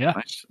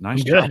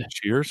 Nice job. Good.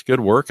 Cheers. Good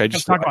work. I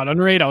just talked about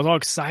Unraid. I was all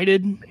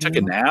excited. I took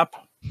a nap.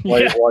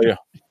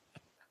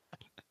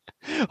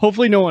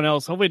 Hopefully no one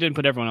else. Hopefully it didn't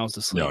put everyone else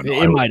to sleep.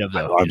 No, it might have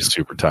though. I'm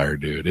super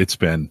tired, dude. It's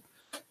been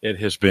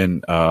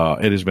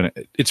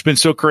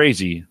so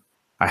crazy.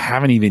 I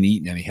haven't even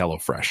eaten any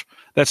HelloFresh.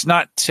 That's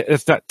not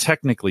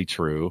technically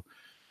true.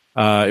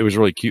 It was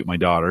really cute. My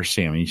daughter,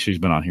 Sammy, she's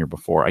been on here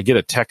before. I get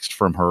a text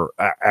from her,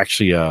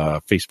 actually a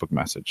Facebook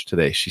message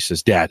today. She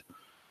says, Dad,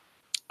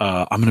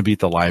 I'm going to be at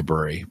the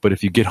library, but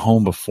if you get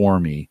home before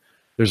me,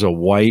 there's a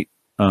white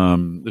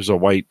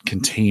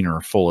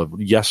container full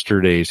of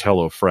yesterday's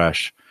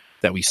HelloFresh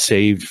that we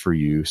saved for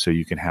you so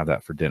you can have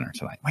that for dinner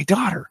tonight. My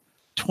daughter,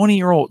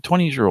 20-year-old,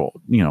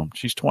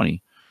 she's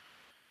 20.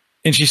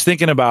 And she's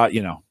thinking about,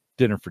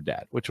 dinner for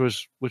Dad, which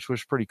was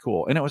pretty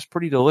cool. And it was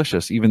pretty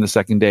delicious. Even the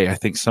second day, I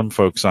think some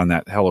folks on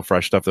that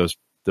HelloFresh stuff,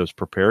 those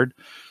prepared,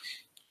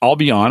 I'll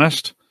be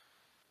honest,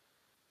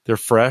 they're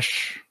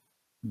fresh.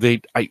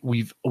 They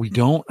haven't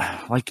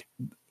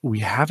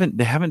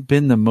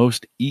been the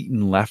most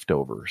eaten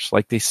leftovers.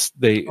 Like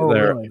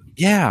really?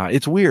 Yeah,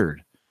 it's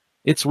weird.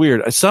 It's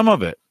weird. Some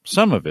of it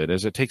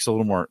is it takes a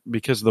little more,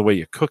 because of the way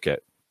you cook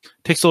it,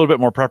 takes a little bit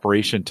more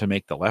preparation to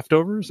make the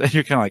leftovers. And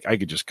you're kind of like, I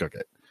could just cook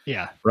it.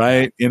 Yeah.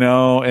 Right.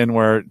 And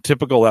where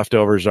typical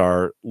leftovers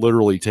are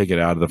literally take it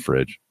out of the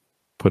fridge,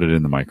 put it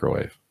in the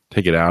microwave,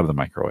 take it out of the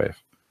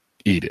microwave,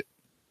 eat it.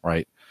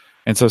 Right.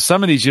 And so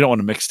some of these you don't want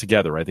to mix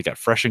together, right? They got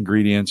fresh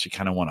ingredients. You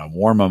kind of want to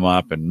warm them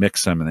up and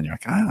mix them. And then you're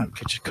like,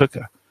 could you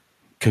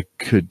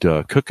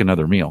cook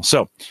another meal?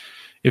 So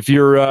if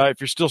you're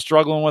still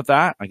struggling with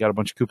that, I got a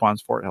bunch of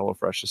coupons for it.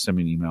 HelloFresh, just send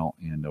me an email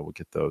and we'll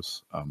get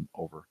those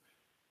over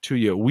to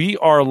you. We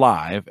are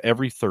live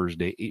every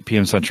Thursday, 8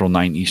 p.m. Central,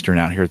 9 Eastern,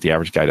 out here at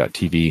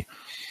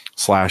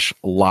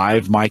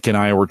theaverageguy.tv/live. Mike and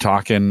I were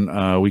talking.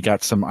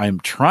 I'm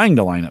trying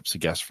to line up some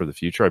guests for the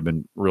future. I've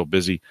been real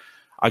busy.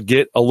 I'll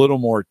get a little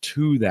more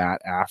to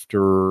that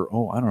after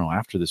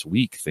this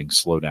week, things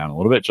slow down a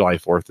little bit. July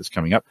 4th is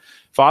coming up.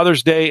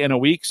 Father's Day in a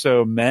week.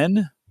 So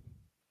men,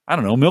 I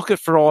don't know, milk it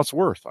for all it's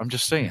worth. I'm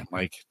just saying,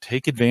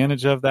 take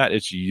advantage of that.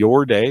 It's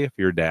your day if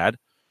you're a dad.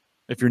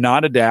 If you're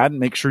not a dad,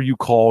 make sure you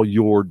call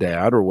your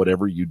dad or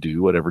whatever you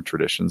do, whatever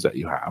traditions that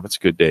you have. It's a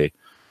good day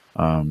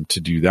to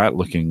do that.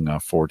 Looking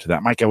forward to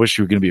that. Mike, I wish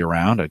you were going to be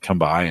around. I'd come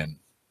by and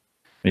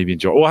maybe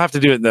enjoy. We'll have to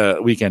do it the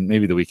weekend,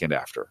 maybe the weekend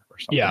after or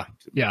something.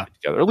 Yeah.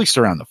 Together, or at least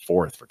around the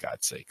 4th, for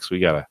God's sakes. We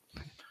got to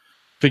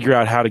figure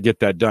out how to get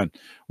that done.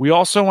 We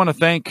also want to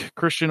thank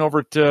Christian over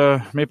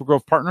at Maple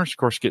Grove Partners. Of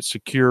course, get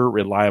secure,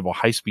 reliable,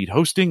 high-speed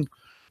hosting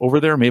over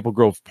there. Maple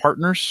Grove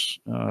Partners.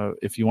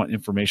 If you want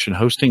information,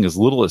 hosting as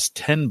little as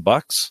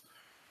 $10.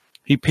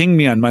 He pinged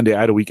me on Monday. I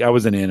had a week. I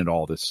wasn't in at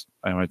all this.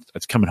 I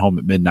was coming home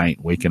at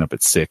midnight, waking up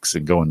at 6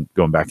 and going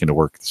back into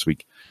work this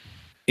week.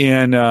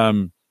 And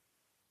on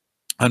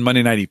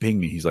Monday night, he pinged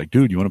me. He's like,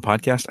 dude, you want a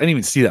podcast? I didn't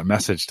even see that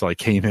message till I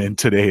came in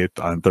today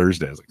on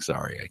Thursday. I was like,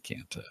 sorry, I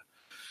can't.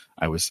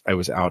 I was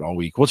out all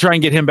week. We'll try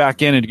and get him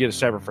back in and get a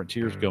Cyber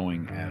Frontiers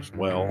going as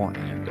well,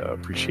 and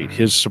appreciate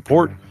his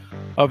support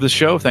of the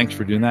show. Thanks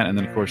for doing that. And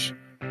then, of course,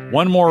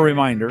 one more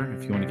reminder,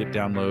 if you want to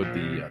download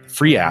the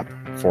free app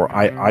for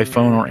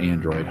iPhone or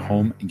Android,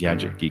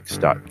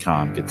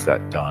 homegadgetgeeks.com gets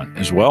that done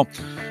as well.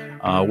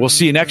 We'll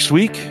see you next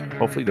week.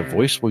 Hopefully the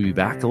voice will be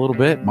back a little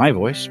bit. My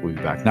voice will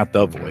be back, not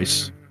the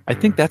voice. I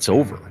think that's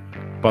over.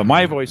 But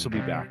my voice will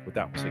be back. With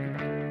that, we'll say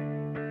goodbye.